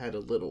 I had a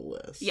little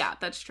less. Yeah,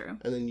 that's true.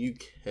 And then you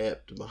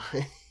kept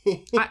buying.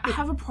 I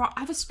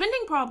have a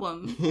spending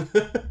problem.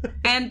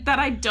 And that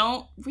I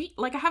don't read.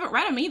 Like, I haven't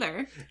read them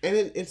either.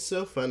 And it's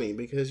so funny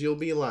because you'll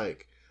be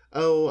like,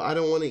 oh, I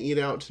don't want to eat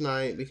out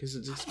tonight because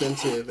it's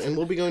expensive. And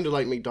we'll be going to,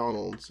 like,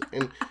 McDonald's.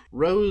 And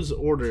Rose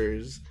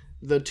orders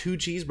the 2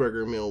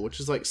 cheeseburger meal, which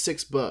is like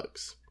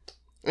 $6.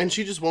 And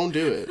she just won't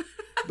do it.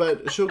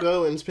 But she'll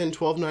go and spend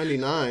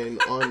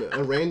 $12.99 on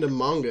a random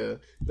manga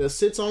that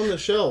sits on the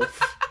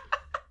shelf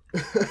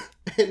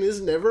and is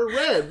never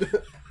read.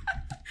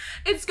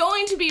 It's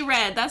going to be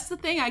read. That's the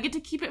thing. I get to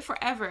keep it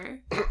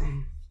forever.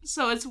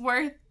 So it's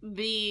worth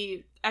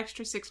the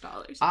extra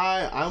 $6.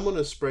 I'm on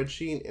a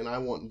spreadsheet and I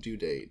want due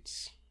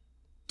dates.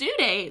 Due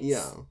dates?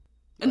 Yeah.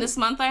 And this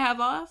month I have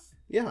off?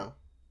 Yeah.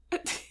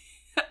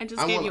 I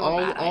just I gave want you a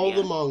bad all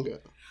idea. the manga.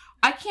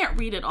 I can't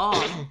read it all.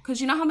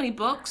 Because you know how many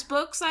books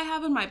I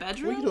have in my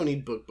bedroom? Well, you don't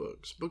need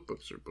books.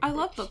 Books are books. I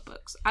love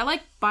books. I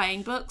like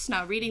buying books.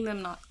 Now, reading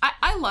them, not...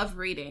 I love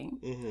reading.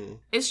 Mm-hmm.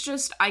 It's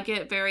just I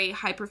get very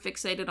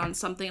hyper-fixated on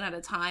something at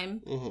a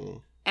time. Mm-hmm.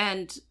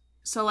 And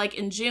so, like,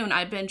 in June,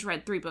 I binge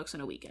read 3 books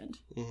in a weekend.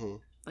 Mm-hmm.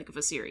 Like, of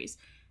a series.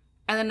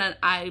 And then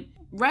I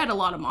read a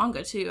lot of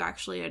manga, too,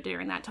 actually,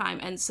 during that time.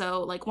 And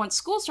so, like, once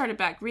school started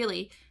back,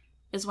 really,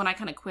 is when I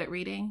kind of quit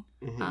reading.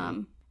 Mm-hmm.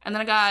 And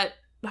then I got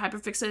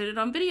hyper-fixated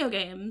on video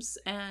games,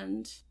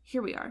 and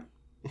here we are.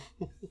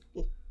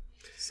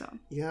 So.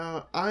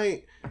 Yeah,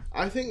 I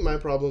think my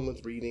problem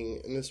with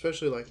reading, and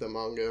especially, like, the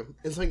manga,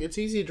 is, like, it's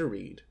easy to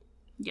read.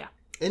 Yeah.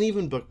 And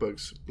even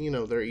books, you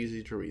know, they're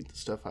easy to read, the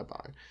stuff I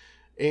buy.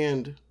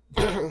 And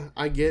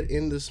I get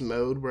in this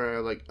mode where I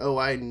like, oh,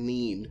 I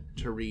need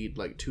to read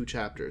like 2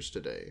 chapters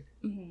today.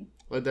 Mm-hmm.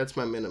 Like, that's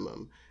my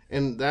minimum.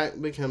 And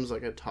that becomes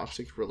like a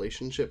toxic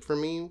relationship for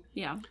me.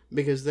 Yeah.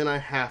 Because then I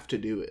have to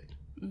do it.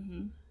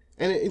 Mm-hmm.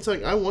 And it's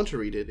like, I want to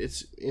read it.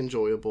 It's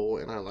enjoyable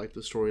and I like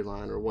the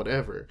storyline or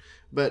whatever.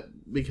 But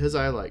because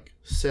I like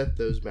set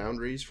those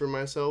boundaries for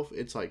myself,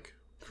 it's like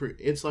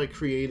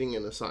creating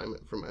an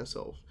assignment for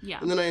myself. Yeah.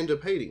 And then I end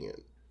up hating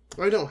it.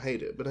 I don't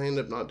hate it, but I end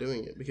up not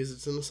doing it because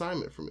it's an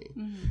assignment for me.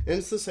 Mm-hmm. And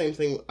it's the same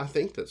thing. I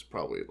think that's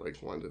probably like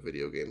why the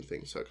video game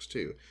thing sucks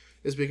too.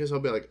 Is because I'll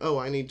be like, oh,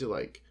 I need to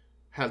like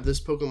have this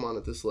Pokemon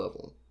at this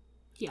level.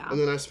 Yeah. And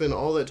then I spend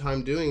all that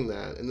time doing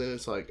that. And then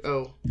it's like,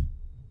 oh.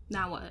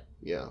 Now what?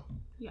 Yeah.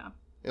 Yeah.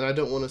 And I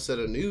don't want to set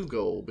a new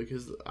goal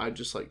because I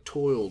just like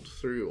toiled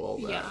through all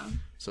that. Yeah.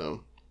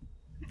 So.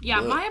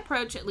 Yeah, my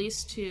approach at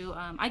least to,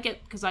 I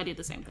get, because I do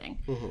the same thing.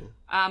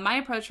 Mm-hmm. My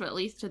approach at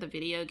least to the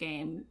video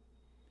game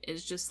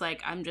is just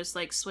like, I'm just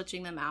like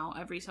switching them out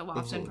every so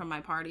often from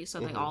my party so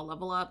they all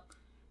level up.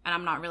 And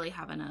I'm not really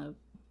having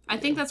I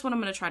think that's what I'm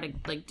going to try to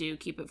like do,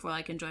 keep it for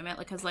like enjoyment.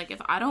 Because like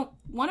if I don't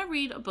want to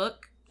read a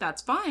book,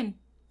 that's fine.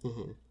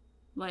 Mm-hmm.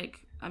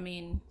 Like, I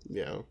mean,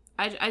 yeah.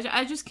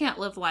 I just can't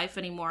live life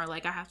anymore.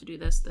 Like I have to do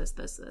this, and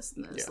this,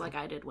 Yeah. like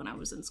I did when I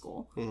was in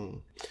school. Mm-hmm.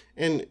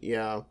 And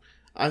yeah,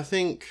 I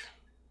think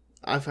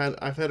I've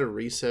had a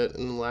reset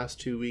in the last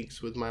 2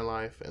 weeks with my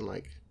life and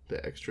like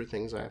the extra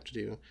things I have to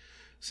do.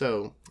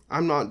 So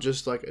I'm not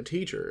just like a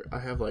teacher. I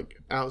have like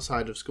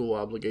outside of school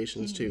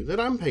obligations too that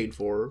I'm paid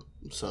for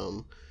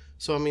some.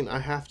 So I mean, I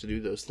have to do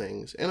those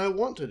things and I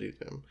want to do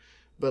them.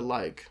 But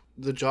like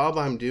the job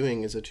I'm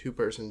doing is a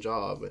 2-person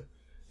job.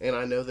 And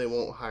I know they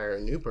won't hire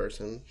a new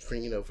person for,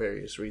 you know,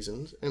 various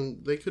reasons.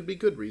 And they could be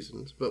good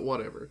reasons, but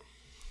whatever.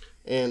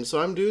 And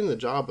so I'm doing the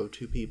job of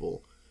 2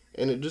 people.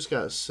 And it just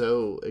got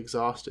so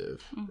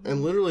exhaustive. Mm-hmm.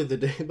 And literally the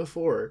day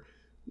before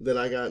that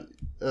I got,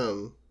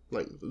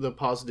 like, the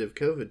positive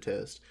COVID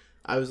test,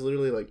 I was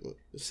literally, like,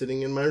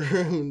 sitting in my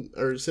room,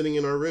 or sitting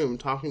in our room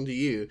talking to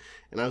you.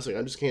 And I was like,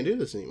 I just can't do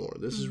this anymore.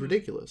 This is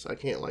ridiculous. I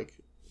can't, like,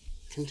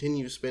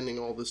 continue spending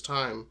all this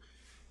time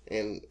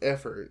and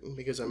effort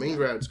because I'm in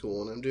grad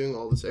school and I'm doing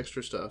all this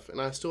extra stuff.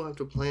 And I still have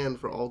to plan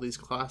for all these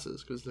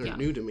classes because they're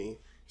new to me.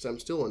 Because I'm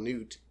still a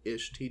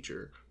new-ish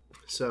teacher.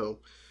 So...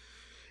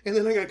 And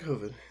then I got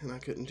COVID, and I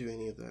couldn't do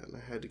any of that, and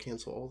I had to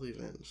cancel all the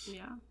events.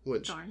 Yeah,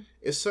 which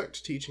it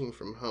sucked teaching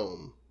from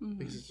home,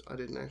 because I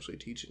didn't actually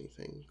teach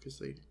anything, because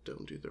they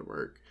don't do their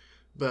work.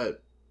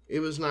 But it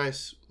was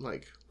nice,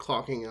 like,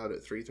 clocking out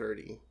at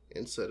 3:30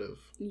 instead of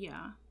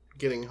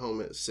getting home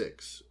at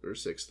 6 or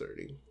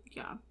 6:30.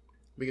 Yeah.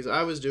 Because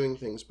I was doing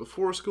things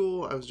before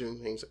school, I was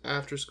doing things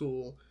after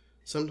school.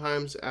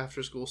 Sometimes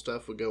after school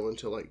stuff would go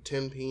until, like,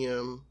 10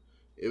 p.m.,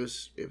 it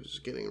was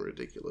getting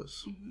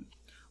ridiculous. Mm-hmm.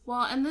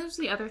 Well, and there's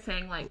the other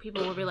thing, like,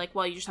 people will be like,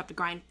 well, you just have to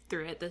grind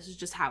through it. This is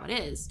just how it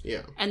is.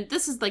 Yeah. And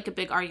this is, like, a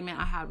big argument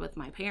I had with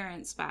my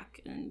parents back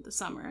in the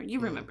summer.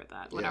 You remember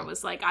that, when I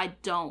was like, I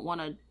don't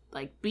want to,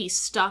 like, be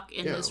stuck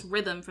in this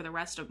rhythm for the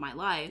rest of my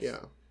life.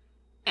 Yeah.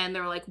 And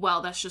they were like,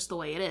 well, that's just the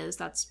way it is.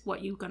 That's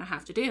what you're going to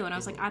have to do. And I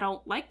was like, I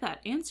don't like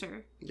that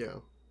answer. Yeah.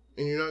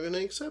 And you're not going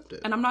to accept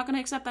it. And I'm not going to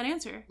accept that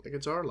answer. Like,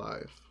 it's our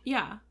life.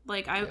 Yeah.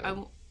 Like, I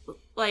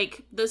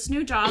like, this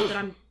new job that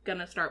I'm going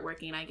to start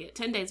working, I get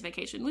 10 days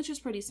vacation, which is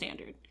pretty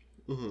standard.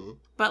 Mm-hmm.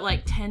 But,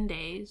 like, 10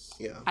 days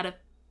out of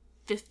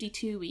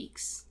 52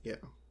 weeks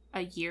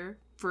a year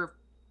for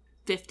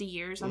 50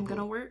 years I'm going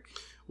to work.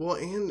 Well,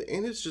 and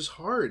it's just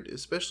hard,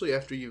 especially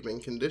after you've been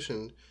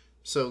conditioned.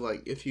 So,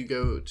 like, if you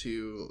go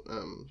to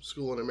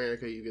school in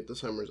America, you get the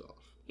summers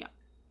off. Yeah.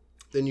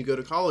 Then you go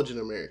to college in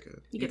America,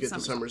 you get the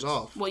summers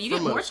off. Well, you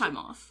get more time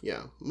off.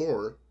 Yeah,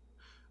 more.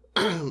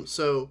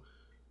 So,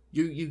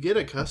 you get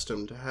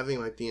accustomed to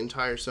having, like, the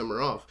entire summer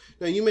off.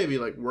 Now, you may be,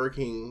 like,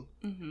 working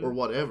or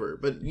whatever,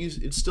 but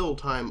it's still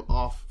time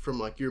off from,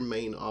 like, your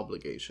main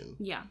obligation.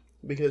 Yeah.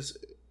 Because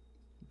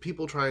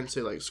people try and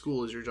say, like,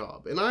 school is your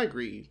job. And I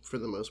agree for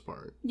the most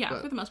part. Yeah,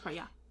 for the most part,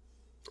 yeah.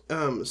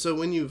 So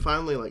when you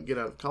finally, like, get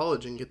out of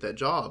college and get that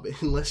job,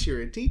 unless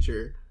you're a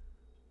teacher,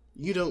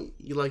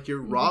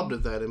 you're robbed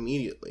of that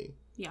immediately.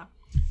 Yeah.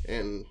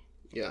 And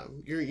yeah,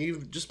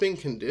 you've just been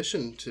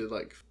conditioned to,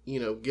 like,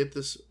 get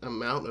this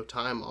amount of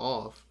time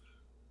off,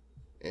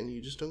 and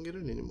you just don't get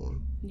it anymore.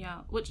 Yeah,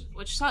 which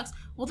sucks.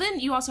 Well, then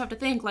you also have to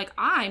think, like,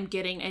 I'm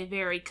getting a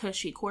very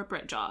cushy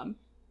corporate job,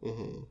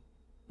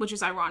 which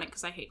is ironic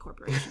because I hate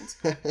corporations.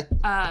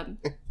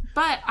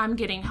 But I'm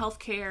getting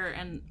healthcare,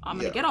 and I'm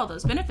going to get all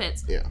those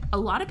benefits. Yeah. A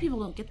lot of people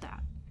don't get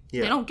that.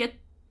 Yeah. They don't get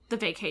the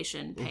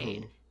vacation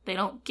paid. They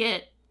don't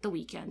get the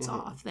weekends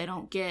off. They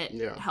don't get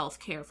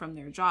healthcare from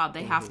their job.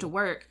 They have to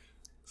work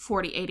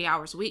 40, 80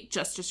 hours a week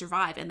just to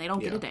survive, and they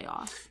don't get a day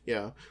off.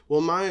 Yeah.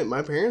 Well,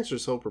 my parents are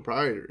sole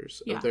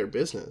proprietors of their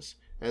business,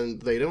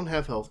 and they don't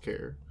have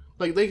healthcare.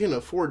 Like, they can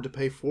afford to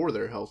pay for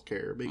their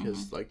healthcare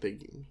because, like, they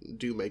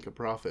do make a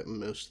profit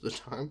most of the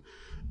time.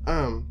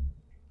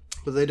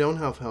 But they don't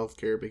have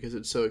healthcare because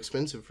it's so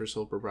expensive for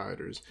sole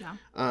proprietors. Yeah.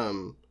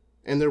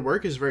 And their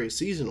work is very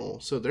seasonal,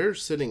 so they're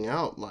sitting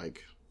out,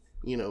 like,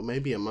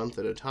 maybe a month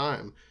at a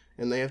time,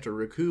 and they have to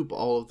recoup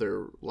all of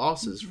their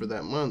losses for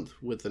that month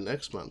with the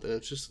next month, and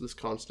it's just this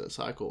constant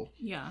cycle.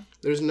 Yeah.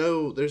 There's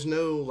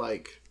no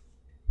like,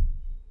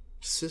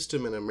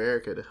 system in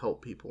America to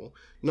help people.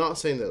 Not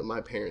saying that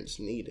my parents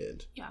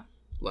needed. Yeah.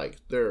 Like,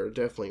 there are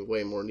definitely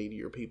way more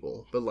needier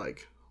people, but,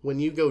 like, when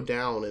you go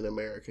down in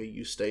America,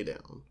 you stay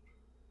down.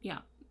 Yeah.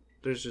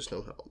 There's just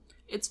no help.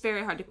 It's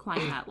very hard to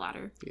climb that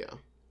ladder. Yeah.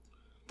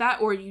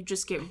 That, or you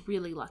just get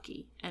really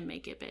lucky and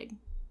make it big.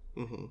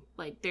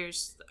 Like,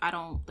 there's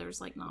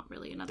like not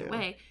really another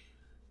way.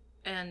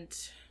 And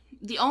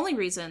the only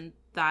reason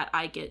that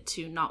I get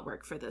to not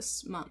work for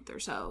this month or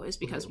so is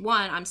because,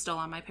 one, I'm still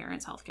on my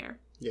parents' healthcare.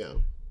 Yeah.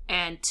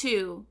 And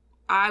two,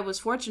 I was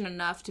fortunate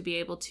enough to be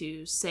able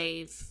to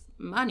save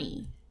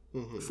money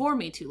for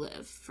me to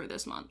live for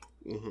this month.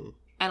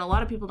 And a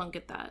lot of people don't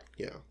get that.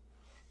 Yeah.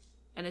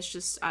 And it's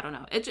just, I don't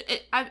know.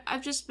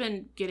 I've just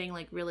been getting,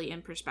 like, really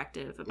in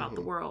perspective about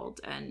the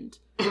world and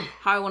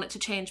how I want it to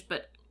change.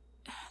 But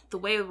the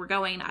way we're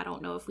going, I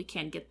don't know if we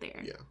can get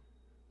there. Yeah.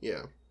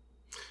 Yeah.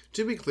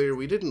 To be clear,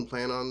 we didn't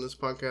plan on this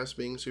podcast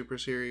being super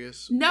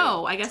serious.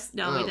 No, we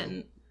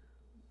didn't.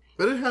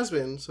 But it has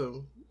been,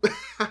 so.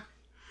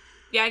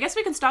 Yeah, I guess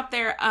we can stop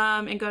there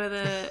and go to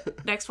the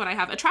next one I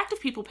have. Attractive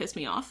people piss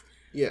me off.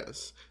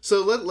 Yes.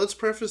 So let's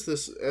preface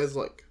this as,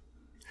 like,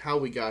 how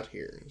we got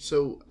here.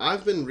 So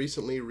I've been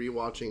recently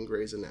rewatching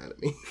Grey's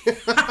Anatomy.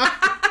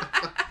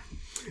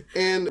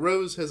 And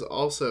Rose has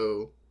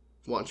also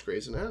watched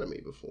Grey's Anatomy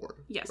before.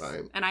 Yes.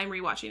 Right? And I'm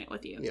rewatching it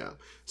with you. Yeah.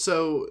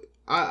 So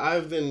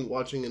I've been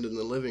watching it in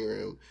the living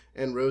room,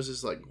 and Rose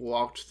has, like,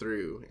 walked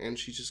through, and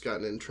she's just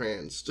gotten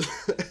entranced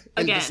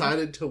and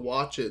decided to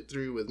watch it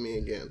through with me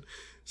again.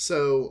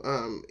 So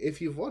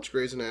if you've watched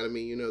Grey's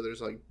Anatomy,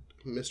 there's, like,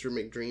 Mr.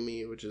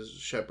 McDreamy, which is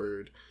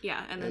Shepard.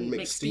 Yeah, and then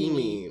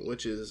McSteamy,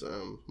 which is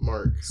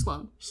Mark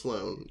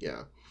Sloan,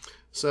 yeah.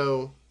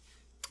 So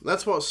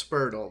that's what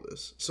spurred all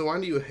this. So why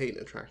do you hate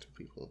attractive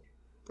people?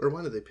 Or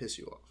why do they piss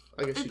you off?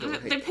 I guess you don't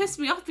hate them. They piss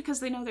me off because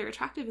they know they're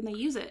attractive and they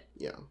use it.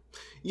 Yeah.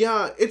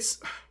 Yeah, it's...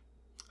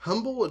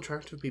 Humble,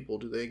 attractive people,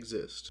 do they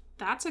exist?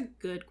 That's a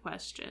good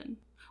question.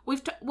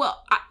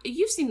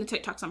 You've seen the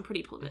TikToks on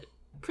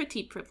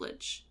pretty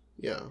privilege.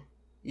 Yeah.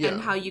 Yeah.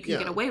 And how you can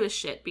get away with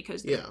shit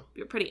because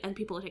you're pretty, and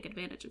people take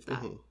advantage of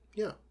that.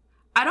 Yeah.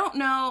 I don't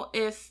know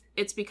if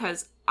it's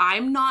because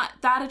I'm not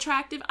that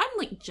attractive. I'm,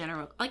 like,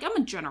 general. Like, I'm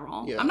a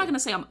general. Yeah. I'm not going to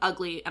say I'm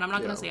ugly, and I'm not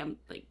going to say I'm,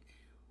 like,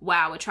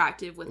 wow,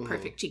 attractive with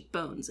perfect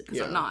cheekbones, because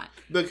I'm not.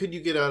 But could you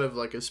get out of,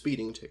 like, a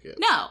speeding ticket?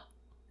 No.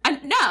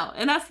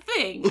 And that's the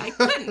thing. I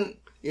couldn't.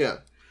 Yeah.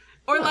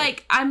 Or,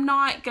 like, I'm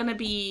not going to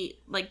be,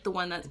 like, the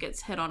one that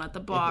gets hit on at the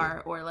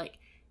bar or, like,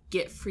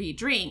 get free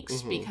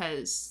drinks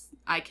because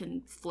I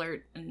can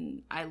flirt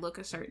and I look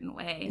a certain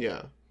way.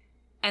 Yeah.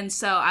 And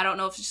so I don't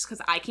know if it's just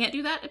because I can't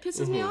do that, it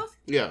pisses me off.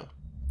 Yeah.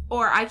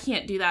 Or I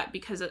can't do that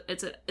because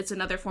it's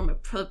another form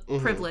of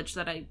privilege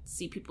that I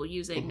see people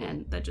using,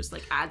 and that just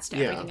like adds to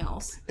everything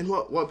else. And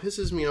what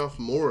pisses me off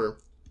more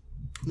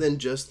than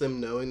just them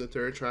knowing that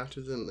they're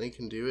attractive and they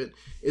can do it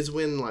is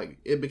when like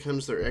it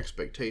becomes their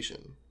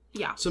expectation.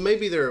 Yeah. So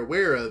maybe they're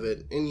aware of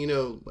it, and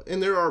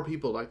and there are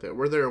people like that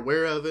where they're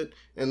aware of it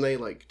and they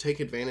like take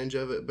advantage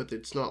of it, but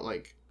it's not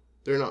like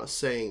they're not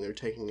saying they're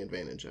taking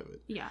advantage of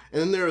it. Yeah.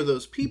 And then there are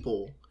those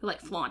people who like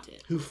flaunt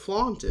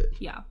it.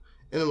 Yeah.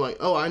 And I'm like,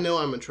 oh, I know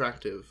I'm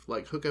attractive.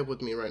 Like, hook up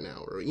with me right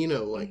now. Or,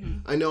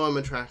 I know I'm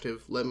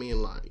attractive. Let me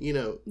in line.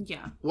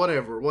 Yeah.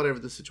 Whatever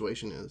the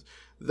situation is.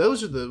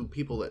 Those are the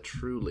people that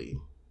truly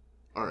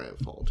are at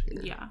fault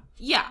here. Yeah.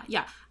 Yeah,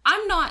 yeah.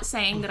 I'm not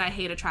saying that I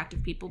hate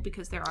attractive people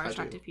because there are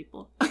attractive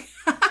people.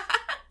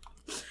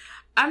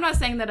 I'm not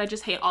saying that I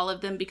just hate all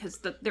of them because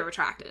they're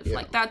attractive. Yeah.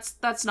 Like,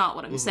 that's not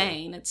what I'm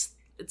saying. It's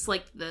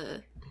like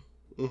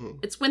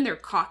it's when they're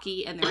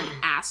cocky and they're an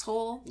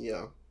asshole.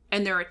 Yeah.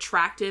 And they're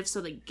attractive,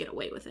 so they get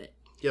away with it.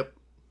 Yep.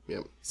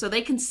 So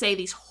they can say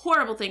these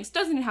horrible things.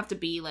 Doesn't even have to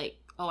be like,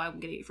 oh, I'm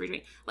going to get you a free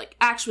drink. Like,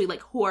 actually, like,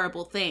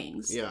 horrible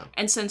things. Yeah.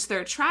 And since they're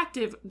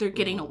attractive, they're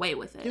getting away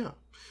with it. Yeah.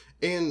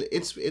 And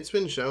it's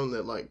been shown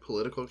that, like,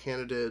 political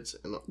candidates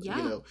and,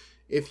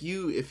 if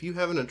you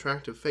have an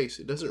attractive face,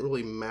 it doesn't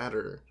really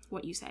matter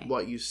what you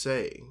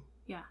say.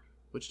 Yeah.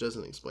 Which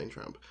doesn't explain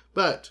Trump.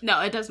 But... No,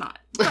 it does not.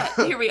 But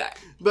here we are.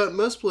 But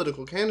most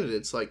political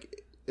candidates,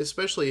 like,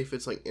 especially if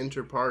it's, like,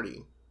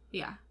 inter-party...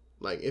 Yeah.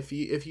 Like, if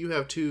you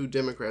have two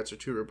Democrats or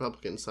two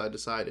Republicans side to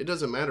side, it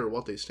doesn't matter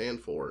what they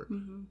stand for.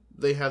 Mm-hmm.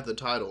 They have the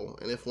title,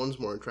 and if one's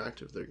more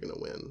attractive, they're going to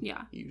win.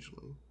 Yeah.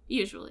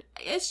 Usually.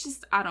 It's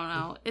just, I don't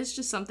know. It's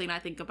just something I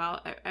think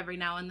about every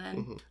now and then.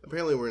 Mm-hmm.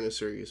 Apparently we're in a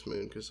serious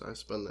mood, because I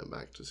spun that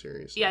back to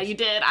seriousness. Yeah, you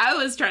did. I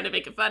was trying to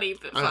make it funny,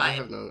 but fine. I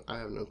have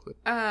no clue.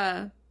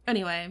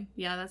 Anyway,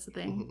 yeah, that's the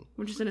thing. Mm-hmm.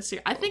 We're just in a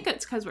serious... I think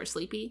it's because we're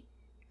sleepy.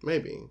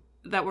 Maybe.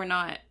 That we're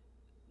not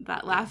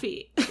that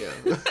laughy.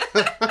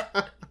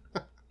 Yeah.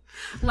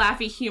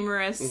 Laughy,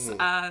 humorous.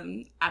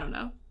 I don't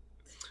know.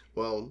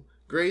 Well,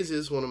 Grey's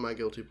is one of my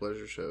guilty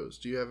pleasure shows.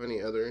 Do you have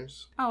any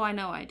others? Oh, I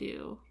know I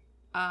do.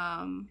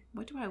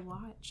 What do I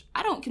watch?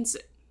 I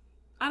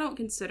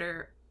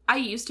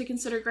used to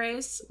consider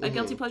Grey's a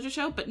guilty pleasure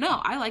show, but no,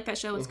 I like that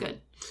show. It's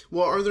good.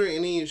 Well, are there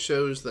any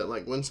shows that,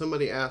 like, when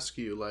somebody asks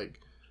you,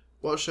 like,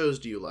 what shows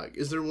do you like?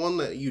 Is there one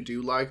that you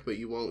do like, but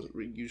you won't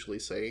usually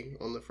say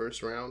on the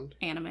first round?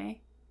 Anime.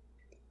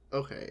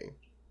 Okay.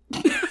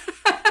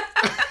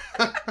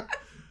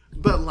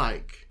 But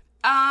like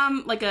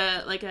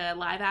a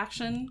live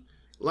action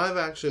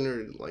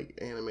or like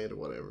animated or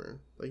whatever.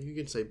 Like you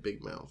could say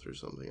Big Mouth or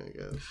something, I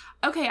guess.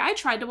 Okay, I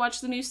tried to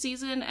watch the new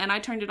season and I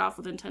turned it off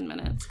within 10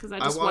 minutes because I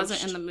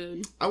wasn't in the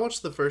mood. I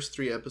watched the first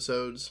 3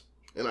 episodes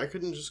and I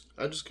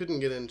just couldn't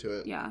get into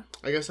it. Yeah.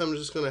 I guess I'm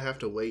just gonna have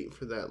to wait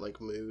for that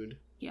like mood.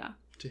 Yeah.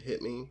 To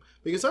hit me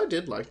because I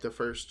did like the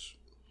first.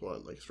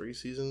 What, like 3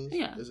 seasons?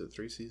 Yeah. Is it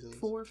 3 seasons?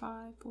 4 or 5.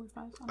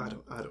 I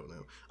don't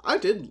know. I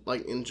did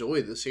like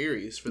enjoy the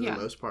series for the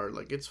most part.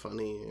 Like it's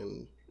funny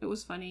and it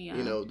was funny.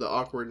 Yeah. The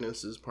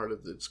awkwardness is part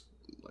of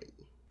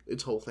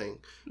its whole thing.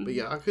 Mm-hmm. But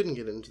yeah, I couldn't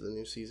get into the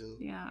new season.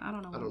 Yeah, I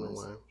don't know. I don't know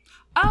why.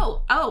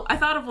 Oh, I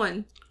thought of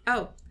one.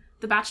 Oh,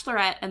 The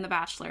Bachelorette and The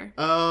Bachelor.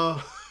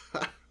 Oh,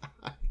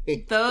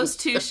 those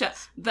two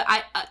shows.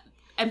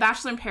 And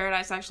Bachelor in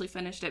Paradise actually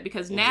finished it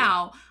because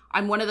now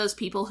I'm one of those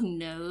people who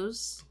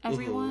knows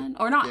everyone,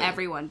 or not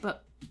everyone,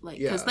 but like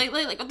because they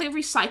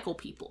recycle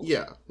people.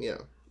 Yeah.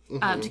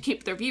 To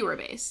keep their viewer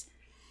base.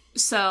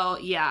 So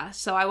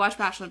I watched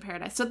Bachelor in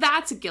Paradise. So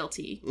that's a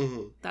guilty.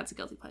 Mm-hmm. That's a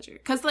guilty pleasure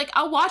because like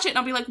I'll watch it and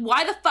I'll be like,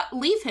 why the fuck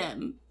leave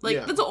him?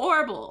 Like that's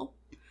horrible.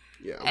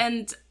 Yeah.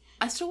 And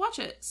I still watch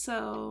it.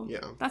 So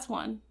that's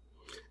one.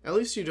 At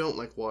least you don't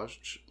like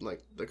watch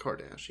like the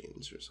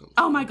Kardashians or something.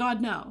 Oh my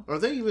god, no. Are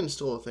they even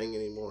still a thing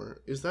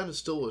anymore? Is that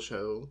still a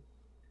show?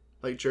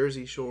 Like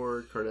Jersey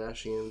Shore,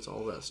 Kardashians,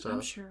 all that stuff.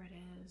 I'm sure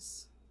it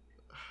is.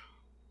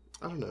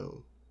 I don't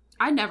know.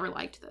 I never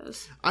liked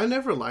those. I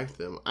never liked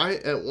them.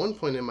 At one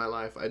point in my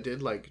life, I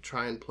did like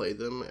try and play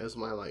them as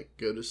my like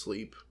go to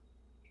sleep.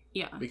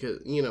 Yeah.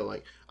 Because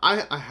like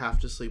I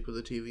have to sleep with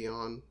the TV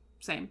on.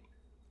 Same.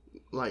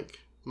 Like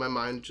my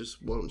mind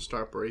just won't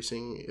stop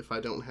racing if I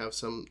don't have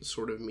some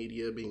sort of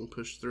media being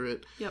pushed through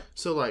it. Yep.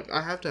 So like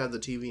I have to have the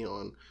TV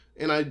on.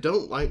 And I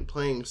don't like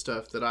playing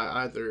stuff that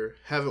I either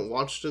haven't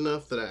watched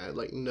enough that I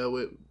like know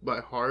it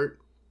by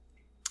heart,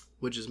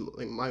 which is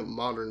like my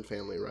Modern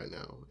Family right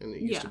now, and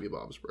it used to be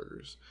Bob's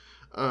Burgers.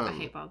 I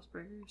hate Bob's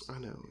Burgers. I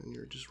know, and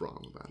you're just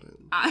wrong about it.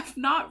 I'm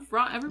not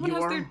wrong. Everyone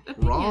has their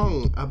opinion.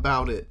 Wrong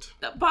about it.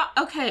 But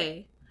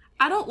okay,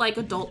 I don't like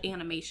adult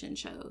animation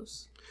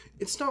shows.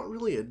 It's not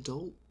really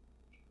adult,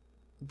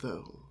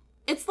 though.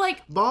 It's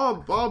like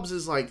Bob's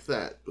is like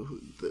that,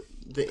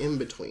 the in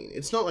between.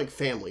 It's not like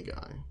Family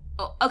Guy.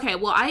 Okay,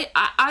 well,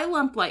 I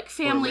lump like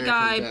Family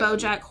Guy, Dad.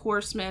 BoJack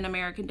Horseman,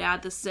 American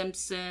Dad, The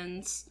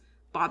Simpsons,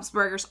 Bob's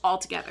Burgers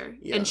altogether,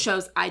 and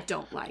shows I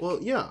don't like. Well,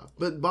 yeah,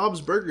 but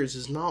Bob's Burgers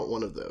is not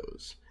one of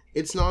those.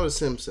 It's not a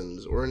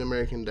Simpsons or an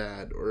American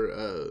Dad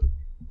or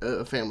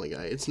a Family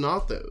Guy. It's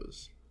not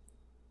those.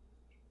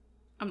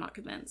 I'm not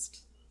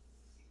convinced.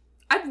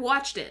 I've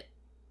watched it.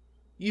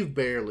 You've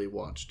barely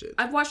watched it.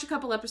 I've watched a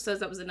couple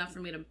episodes that was enough for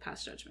me to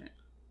pass judgment.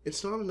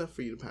 It's not enough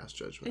for you to pass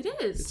judgment. It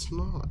is. It's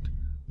not.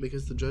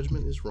 Because the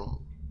judgment is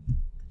wrong.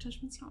 The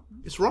judgment's not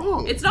wrong. It's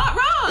wrong. It's not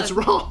wrong. It's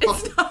wrong.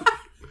 It's not.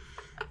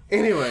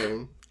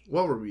 Anyway,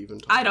 what were we even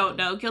talking I don't about?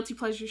 know. Guilty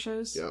pleasure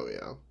shows? Oh,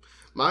 yeah.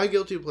 My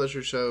guilty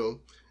pleasure show,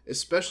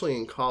 especially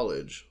in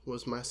college,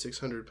 was My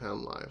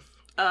 600-Pound Life.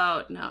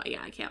 Oh, no.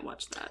 Yeah, I can't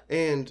watch that.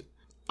 And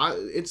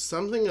it's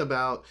something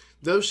about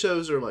those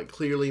shows are like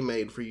clearly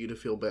made for you to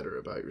feel better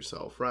about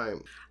yourself, right?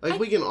 Like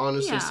we can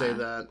honestly say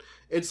that.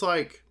 It's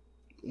like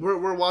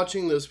we're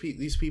watching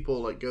these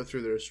people like go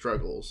through their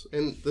struggles,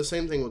 and the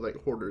same thing with like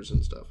Hoarders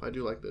and stuff. I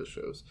do like those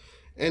shows,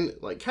 and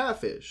like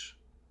Catfish.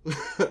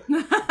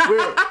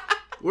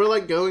 we're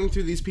like going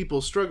through these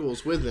people's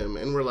struggles with them,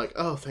 and we're like,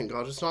 oh, thank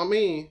God it's not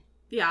me.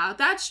 Yeah,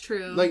 that's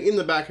true. Like, in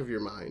the back of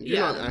your mind. You're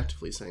not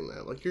actively saying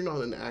that. Like, you're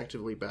not an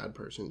actively bad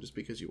person just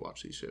because you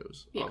watch these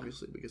shows. Yeah.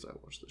 Obviously, because I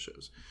watch the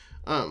shows.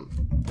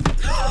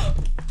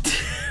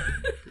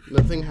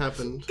 Nothing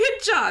happened.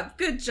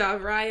 Good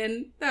job,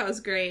 Ryan. That was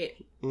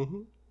great.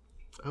 Mm-hmm.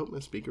 I hope my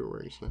speaker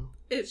works now.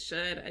 It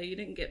should. You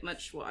didn't get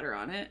much water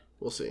on it.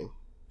 We'll see.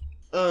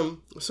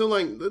 So,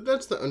 like,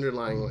 that's the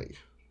underlying, like,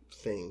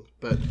 thing.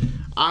 But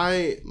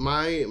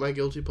my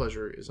guilty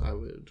pleasure is I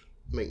would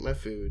make my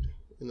food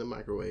in the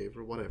microwave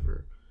or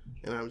whatever,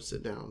 and I would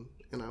sit down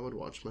and I would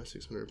watch My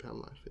 600-Pound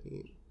Life and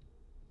eat.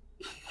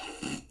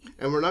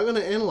 And we're not going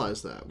to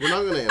analyze that. We're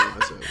not going to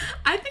analyze it.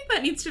 I think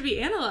that needs to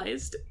be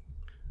analyzed.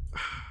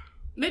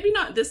 Maybe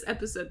not this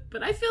episode,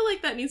 but I feel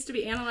like that needs to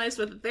be analyzed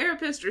with a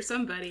therapist or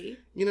somebody.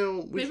 You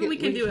know, we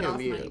can do it off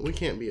mic. We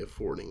can't be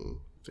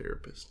affording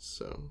therapists,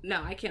 so.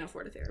 No, I can't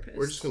afford a therapist.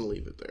 We're just going to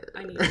leave it there.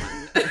 I need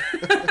one.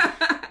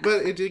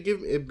 But it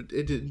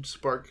did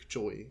spark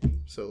joy,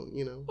 so,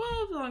 you know.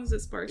 Well, as long as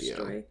it sparks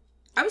joy.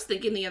 I was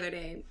thinking the other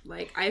day,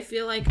 like, I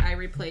feel like I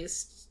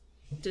replaced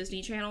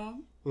Disney Channel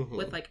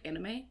with, like,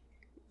 anime.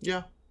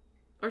 Yeah.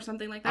 Or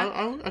something like that.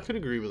 I could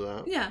agree with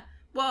that. Yeah.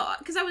 Well,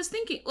 because I was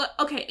thinking,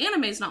 okay,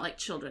 anime is not like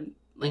children.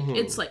 Like,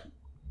 it's like,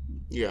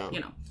 yeah. You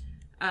know.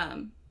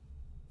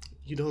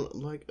 You don't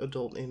like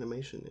adult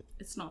animation.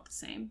 It's not the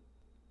same.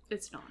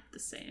 It's not the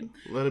same.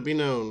 Let it be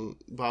known,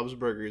 Bob's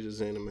Burgers is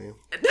anime.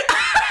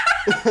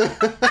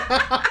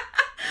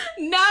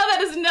 No, that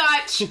is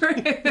not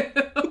true.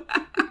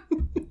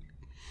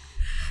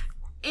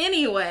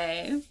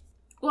 Anyway,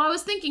 well, I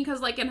was thinking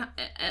because, like,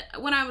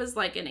 when I was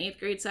like in 8th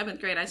grade, 7th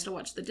grade, I still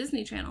watched the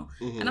Disney Channel,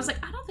 and I was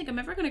like, I don't think I'm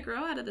ever gonna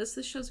grow out of this.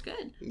 This show's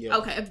good. Yeah.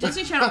 Okay, if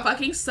Disney Channel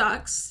fucking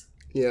sucks.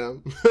 Yeah.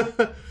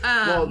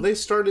 Well, they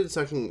started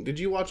sucking. Did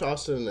you watch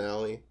Austin and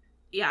Ally?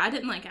 Yeah, I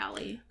didn't like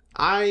Ally.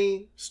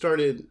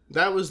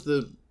 That was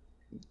the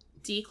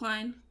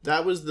decline.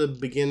 That was the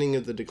beginning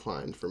of the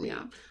decline for me.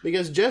 Yeah.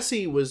 Because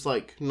Jessie was,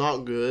 like,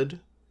 not good,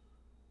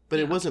 but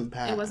it wasn't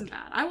bad. It wasn't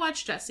bad. I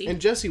watched Jessie. And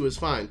Jessie was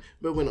fine.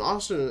 But when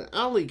Austin and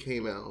Ally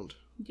came out,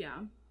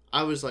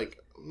 I was like,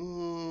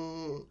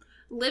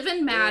 Liv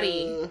and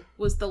Maddie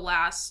was the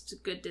last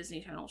good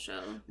Disney Channel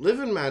show. Liv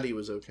and Maddie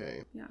was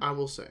okay. Yeah. I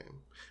will say.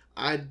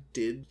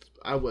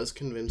 I was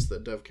convinced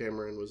that Dove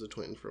Cameron was a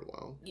twin for a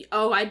while.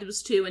 Oh, I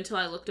was too until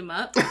I looked him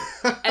up.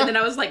 And then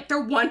I was like,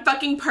 they're one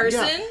fucking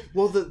person? Yeah.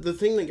 Well, the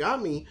thing that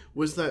got me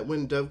was that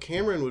when Dove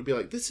Cameron would be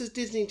like, this is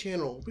Disney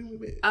Channel. She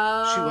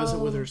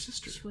wasn't with her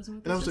sister.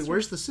 And I was like,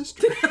 where's the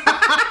sister?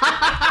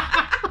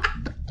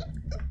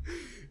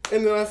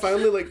 And then I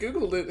finally, like,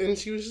 Googled it, and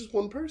she was just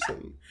one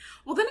person.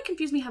 Well, then it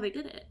confused me how they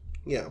did it.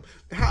 Yeah.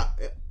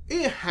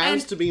 It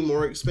has to be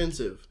more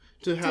expensive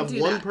to have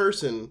one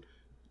person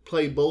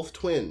play both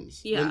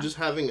twins than just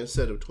having a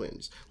set of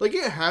twins. Like,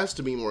 it has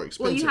to be more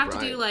expensive, well, you have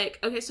to do, like,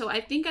 okay, so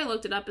I think I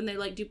looked it up, and they,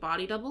 like, do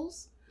body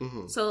doubles.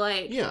 Mm-hmm. So,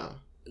 like,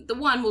 the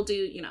one will do,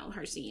 you know,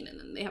 her scene, and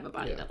then they have a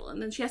body double,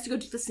 and then she has to go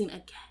do the scene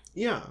again.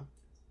 Yeah.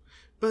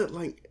 But,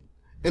 like,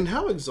 and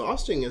how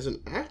exhausting as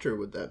an actor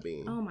would that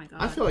be? Oh, my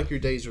God. I feel like your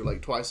days are,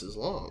 like, twice as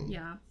long.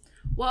 Yeah.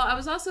 Well, I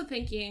was also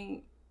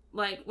thinking,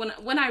 like,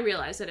 when I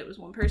realized that it was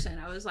one person,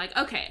 I was like,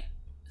 okay,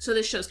 so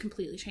this show's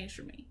completely changed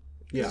for me.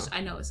 Yeah.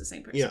 I know it's the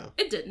same person. Yeah.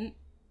 It didn't.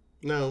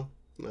 No.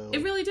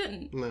 It really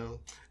didn't. No.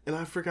 And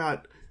I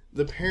forgot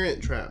The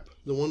Parent Trap,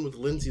 the one with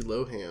Lindsay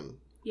Lohan.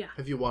 Yeah.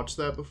 Have you watched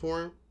that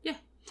before? Yeah,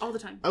 all the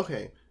time.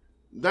 Okay.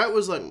 That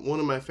was, like, one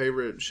of my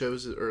favorite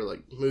shows or,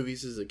 like,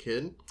 movies as a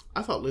kid.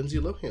 I thought Lindsay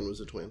Lohan was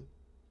a twin.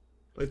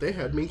 Like, they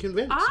had me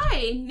convinced.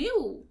 I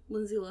knew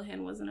Lindsay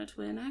Lohan wasn't a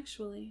twin,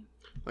 actually.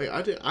 Like,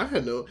 I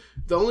had no...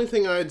 The only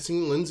thing I had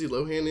seen Lindsay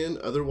Lohan in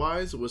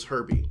otherwise was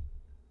Herbie.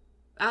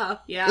 Oh,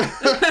 yeah.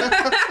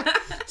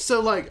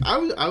 So, like,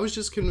 I was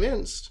just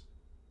convinced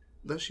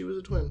that she was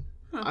a twin.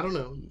 Huh. I don't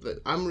know.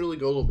 I'm really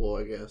gullible,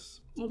 I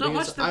guess. Well, don't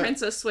watch The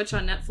Princess Switch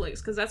on Netflix,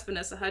 because that's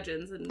Vanessa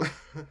Hudgens, and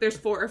there's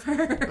 4 of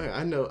her.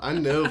 I know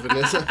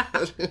Vanessa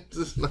Hudgens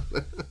is not...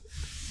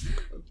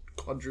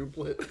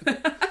 quadruple it.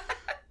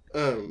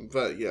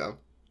 But yeah,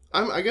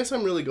 I guess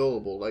I'm really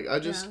gullible. Like I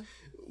just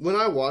when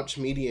I watch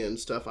media and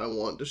stuff, I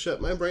want to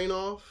shut my brain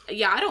off.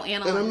 Yeah, I don't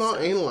analyze. And I'm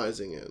not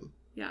analyzing it.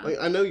 Yeah. Like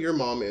I know your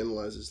mom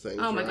analyzes things.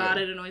 Oh my god,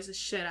 it annoys the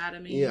shit out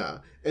of me. Yeah,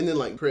 and then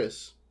like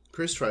Chris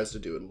tries to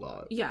do it a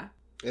lot. Yeah.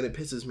 And it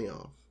pisses me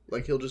off.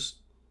 Like he'll just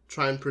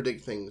try and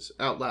predict things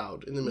out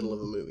loud in the middle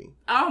of a movie.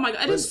 Oh my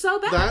god, it is so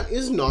bad. That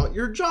is not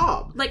your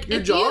job. Like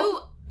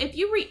your if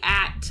you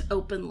react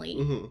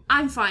openly,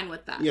 I'm fine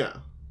with that. Yeah.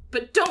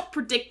 But don't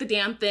predict the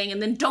damn thing and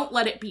then don't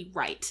let it be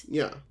right.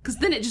 Yeah. Because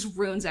then it just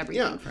ruins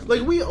everything for me.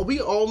 Like we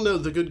all know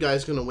the good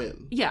guy's gonna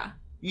win. Yeah.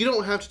 You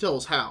don't have to tell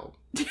us how.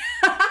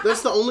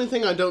 That's the only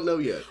thing I don't know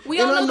yet.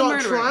 I'm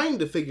not trying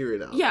to figure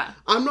it out. Yeah.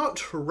 I'm not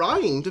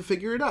trying to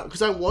figure it out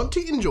because I want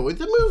to enjoy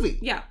the movie.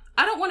 Yeah.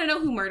 I don't want to know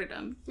who murdered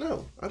him.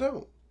 No, I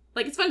don't.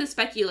 Like, it's fun to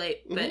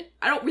speculate, but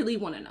I don't really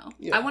want to know.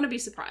 Yeah. I want to be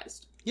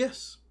surprised.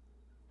 Yes.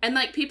 And,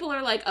 like, people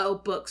are like, oh,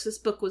 books, this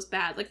book was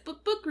bad. Like,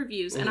 book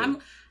reviews.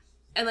 And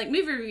like,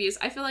 movie reviews,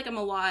 I feel like I'm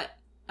a lot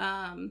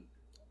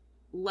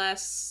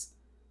less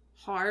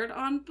hard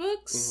on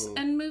books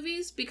and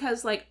movies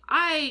because, like,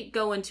 I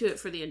go into it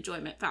for the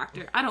enjoyment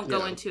factor. I don't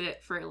go into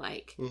it for,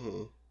 like...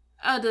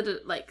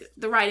 like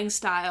the writing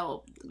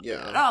style,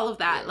 all of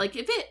that. Like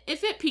if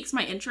it piques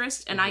my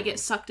interest and I get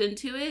sucked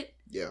into it,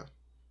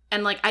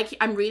 and like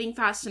I'm reading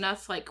fast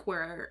enough, like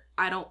where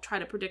I don't try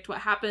to predict what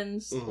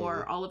happens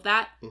or all of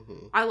that,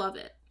 I love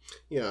it.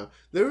 Yeah,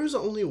 there was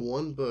only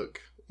one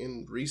book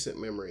in recent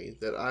memory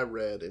that I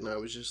read and I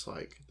was just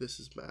like,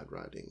 this is bad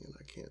writing and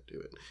I can't do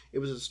it. It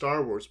was a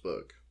Star Wars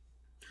book.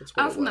 That's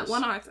what it was. From that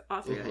one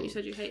author that you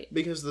said you hate.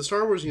 Because the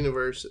Star Wars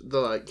universe,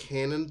 the like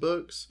canon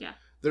books,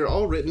 they're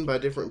all written by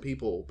different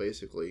people,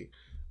 basically.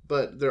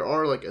 But there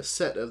are, like, a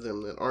set of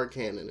them that are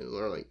canon and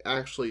are, like,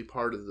 actually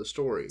part of the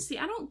story. See,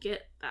 I don't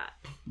get that.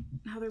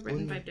 How they're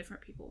written by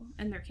different people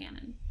and they're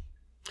canon.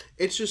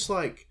 It's just,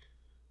 like,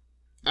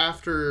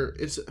 after...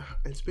 It's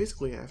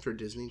basically after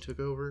Disney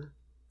took over.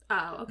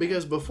 Oh, okay.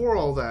 Because before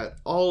all that,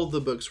 all of the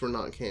books were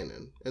not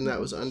canon. And that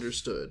was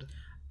understood.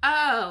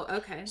 Oh,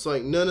 okay. So,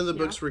 like, none of the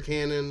books were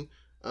canon.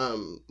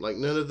 Like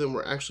none of them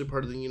were actually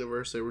part of the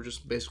universe. They were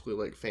just basically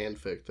like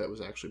fanfic that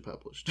was actually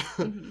published.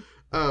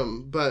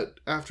 But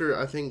after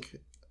I think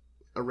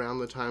around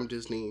the time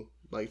Disney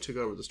like took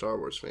over the Star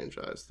Wars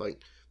franchise,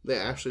 like they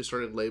actually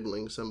started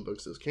labeling some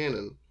books as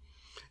canon,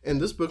 and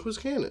this book was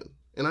canon.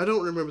 And I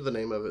don't remember the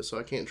name of it, so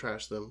I can't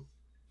trash them.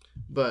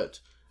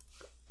 But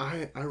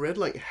I read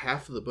like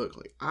half of the book.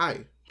 Like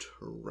I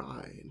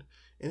tried.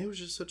 And it was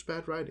just such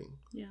bad writing.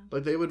 Yeah.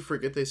 Like, they would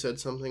forget they said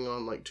something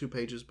on, like, 2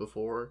 pages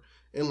before.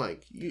 And,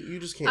 like, you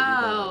just can't do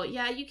that. Oh,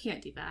 yeah, you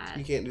can't do that.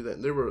 You can't do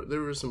that. There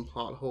were some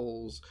plot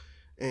holes.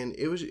 And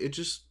it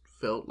just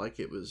felt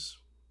like it was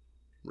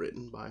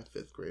written by a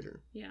 5th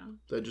grader. Yeah.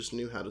 That just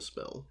knew how to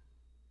spell.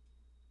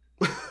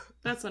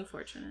 That's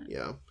unfortunate.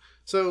 Yeah.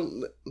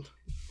 So,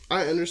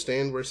 I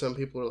understand where some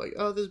people are like,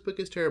 oh, this book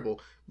is terrible.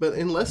 But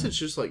unless it's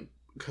just, like,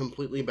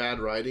 completely bad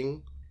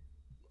writing,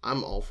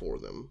 I'm all for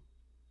them.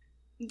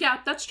 Yeah,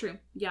 that's true.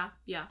 Yeah.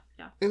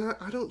 And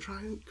I don't try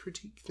and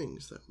critique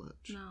things that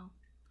much. No.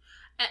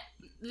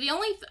 The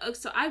only...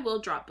 so I will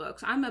drop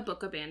books. I'm a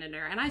book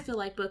abandoner, and I feel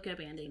like book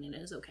abandoning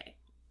is okay.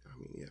 I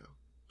mean, yeah.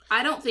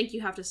 I don't think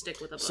you have to stick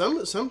with a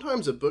book.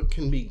 Sometimes a book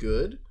can be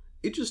good.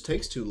 It just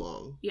takes too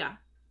long. Yeah.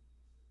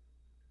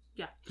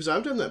 Yeah. Because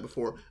I've done that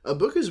before. A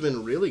book has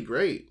been really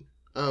great.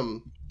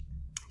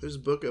 There's a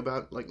book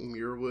about, like,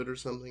 Muirwood or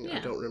something. Yeah. I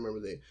don't remember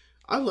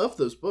I love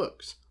those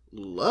books.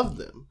 Love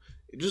them.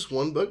 Just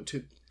one book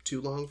took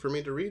too long for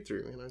me to read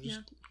through, and I just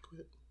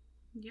quit.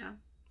 Yeah.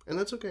 And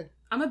that's okay.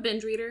 I'm a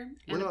binge reader.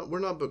 We're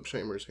not book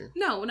shamers here.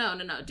 No.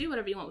 Do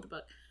whatever you want with the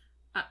book.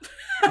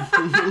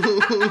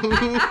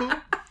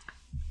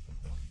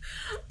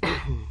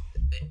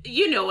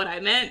 You know what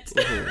I meant.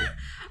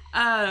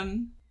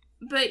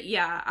 But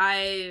yeah,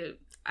 I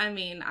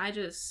mean, I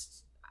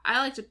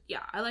like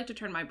to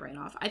turn my brain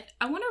off. I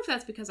wonder if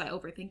that's because I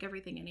overthink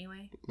everything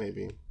anyway.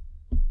 Maybe.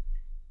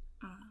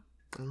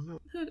 I don't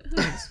know. Who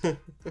knows?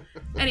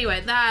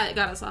 Anyway, that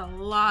got us a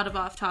lot of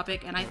off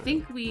topic, and I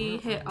think we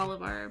hit all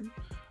of our...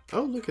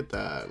 Oh, look at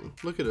that.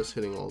 Look at us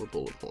hitting all the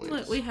bullet points.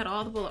 Look, we hit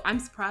all the bullet... I'm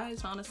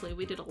surprised, honestly.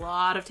 We did a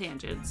lot of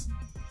tangents.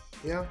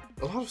 Yeah,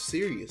 a lot of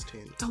serious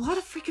tangents. A lot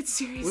of freaking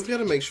serious We've got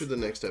to make sure the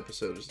next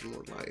episode is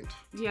more light.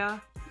 Yeah.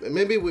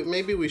 Maybe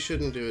we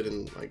shouldn't do it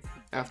in, like,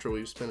 after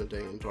we've spent a day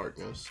in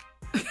darkness.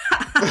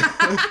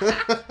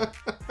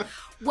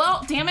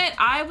 Well, damn it,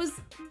 I was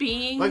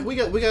being... Like, we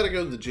got to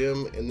go to the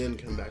gym and then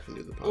come back and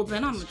do the podcast. Well,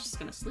 then I'm just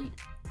going to sleep.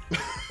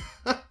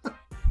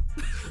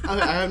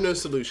 I have no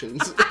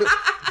solutions.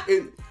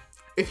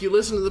 If you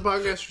listen to the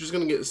podcast, you're just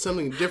going to get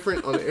something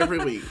different on every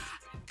week.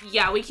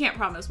 Yeah, we can't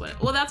promise what...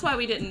 Well, that's why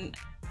we didn't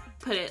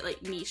put it,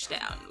 like, niche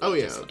down. Oh,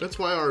 yeah. That's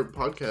why our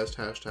podcast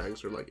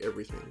hashtags are, like,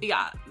 everything.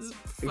 Yeah.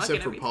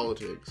 Except for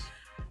politics.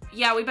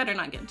 Yeah, we better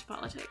not get into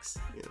politics.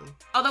 Yeah.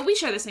 Although we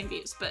share the same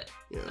views, but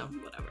Yeah. no,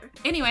 whatever.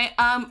 Anyway,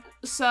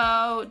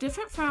 so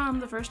different from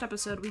the first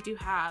episode, we do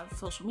have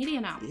social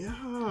media now.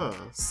 Yeah.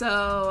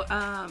 So,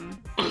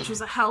 which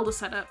was a hell to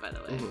set up, by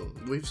the way.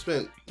 Mm-hmm. We've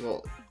spent,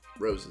 well,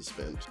 Rose has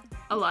spent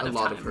A lot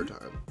of her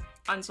time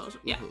on social.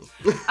 Yeah.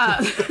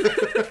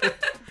 Mm-hmm.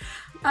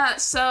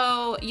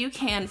 So you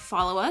can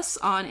follow us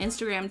on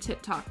Instagram,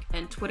 TikTok,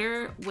 and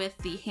Twitter with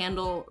the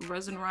handle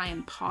Rose and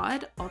Ryan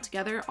Pod,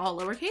 altogether, all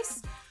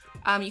lowercase.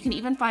 You can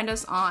even find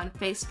us on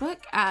Facebook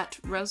at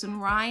Rose and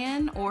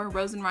Ryan or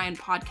Rose and Ryan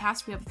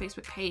Podcast. We have a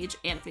Facebook page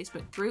and a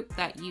Facebook group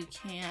that you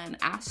can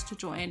ask to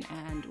join,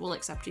 and we'll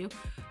accept you.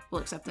 We'll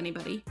accept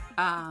anybody.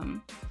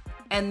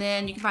 And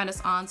then you can find us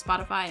on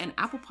Spotify and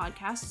Apple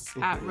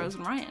Podcasts at Rose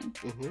and Ryan.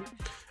 Mm-hmm.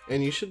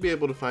 And you should be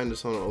able to find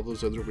us on all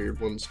those other weird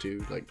ones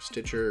too, like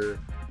Stitcher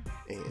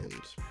and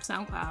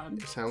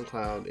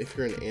SoundCloud. If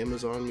you're an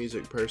Amazon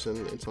Music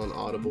person, it's on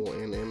Audible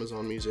and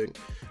Amazon Music.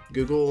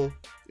 Google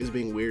is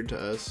being weird to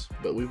us,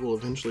 but we will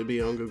eventually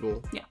be on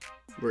Google. Yeah.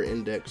 We're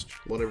indexed,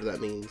 whatever that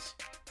means.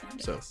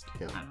 So,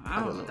 yeah. I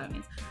don't know what that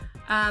means.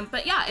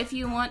 But yeah, if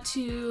you want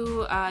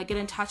to get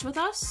in touch with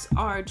us,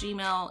 our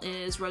Gmail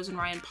is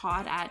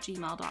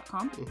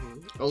roseandryanpod@gmail.com.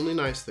 Mm-hmm. Only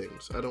nice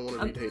things. I don't want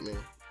to read hate mail.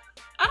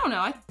 I don't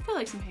know. I feel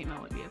like some hate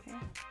mail would be okay.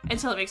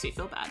 Until it makes me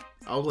feel bad.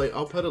 I'll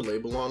put a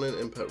label on it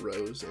and put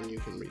Rose, and you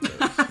can read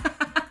those.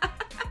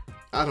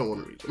 I don't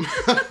want to read them.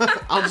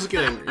 I'll just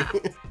get angry.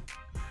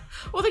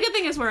 Well, the good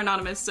thing is we're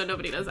anonymous, so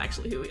nobody knows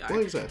actually who we are. Well,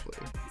 exactly.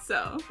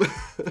 So.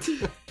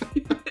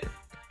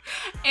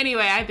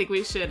 Anyway, I think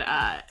we should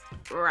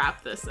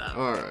wrap this up.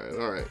 All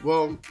right.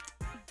 Well,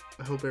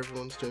 I hope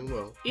everyone's doing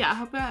well. Yeah, I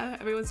hope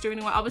everyone's doing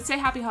well. I would say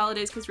happy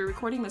holidays because we're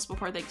recording this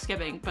before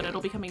Thanksgiving, but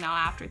it'll be coming now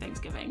after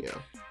Thanksgiving. Yeah.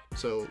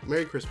 So,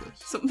 Merry Christmas.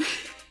 So,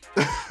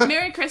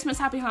 Merry Christmas,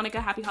 Happy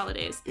Hanukkah, Happy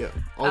Holidays. Yeah,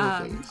 all the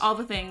things. All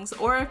the things.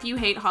 Or if you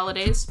hate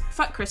holidays,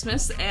 fuck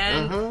Christmas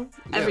and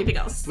everything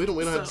else. We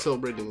don't have to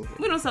celebrate anything.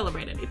 We don't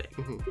celebrate anything.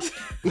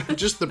 Mm-hmm.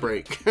 Just the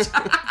break.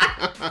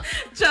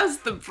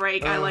 Just the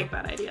break. I like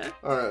that idea.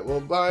 All right.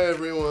 Well, bye,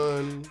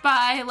 everyone.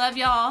 Bye. Love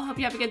y'all. Hope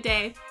you have a good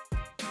day.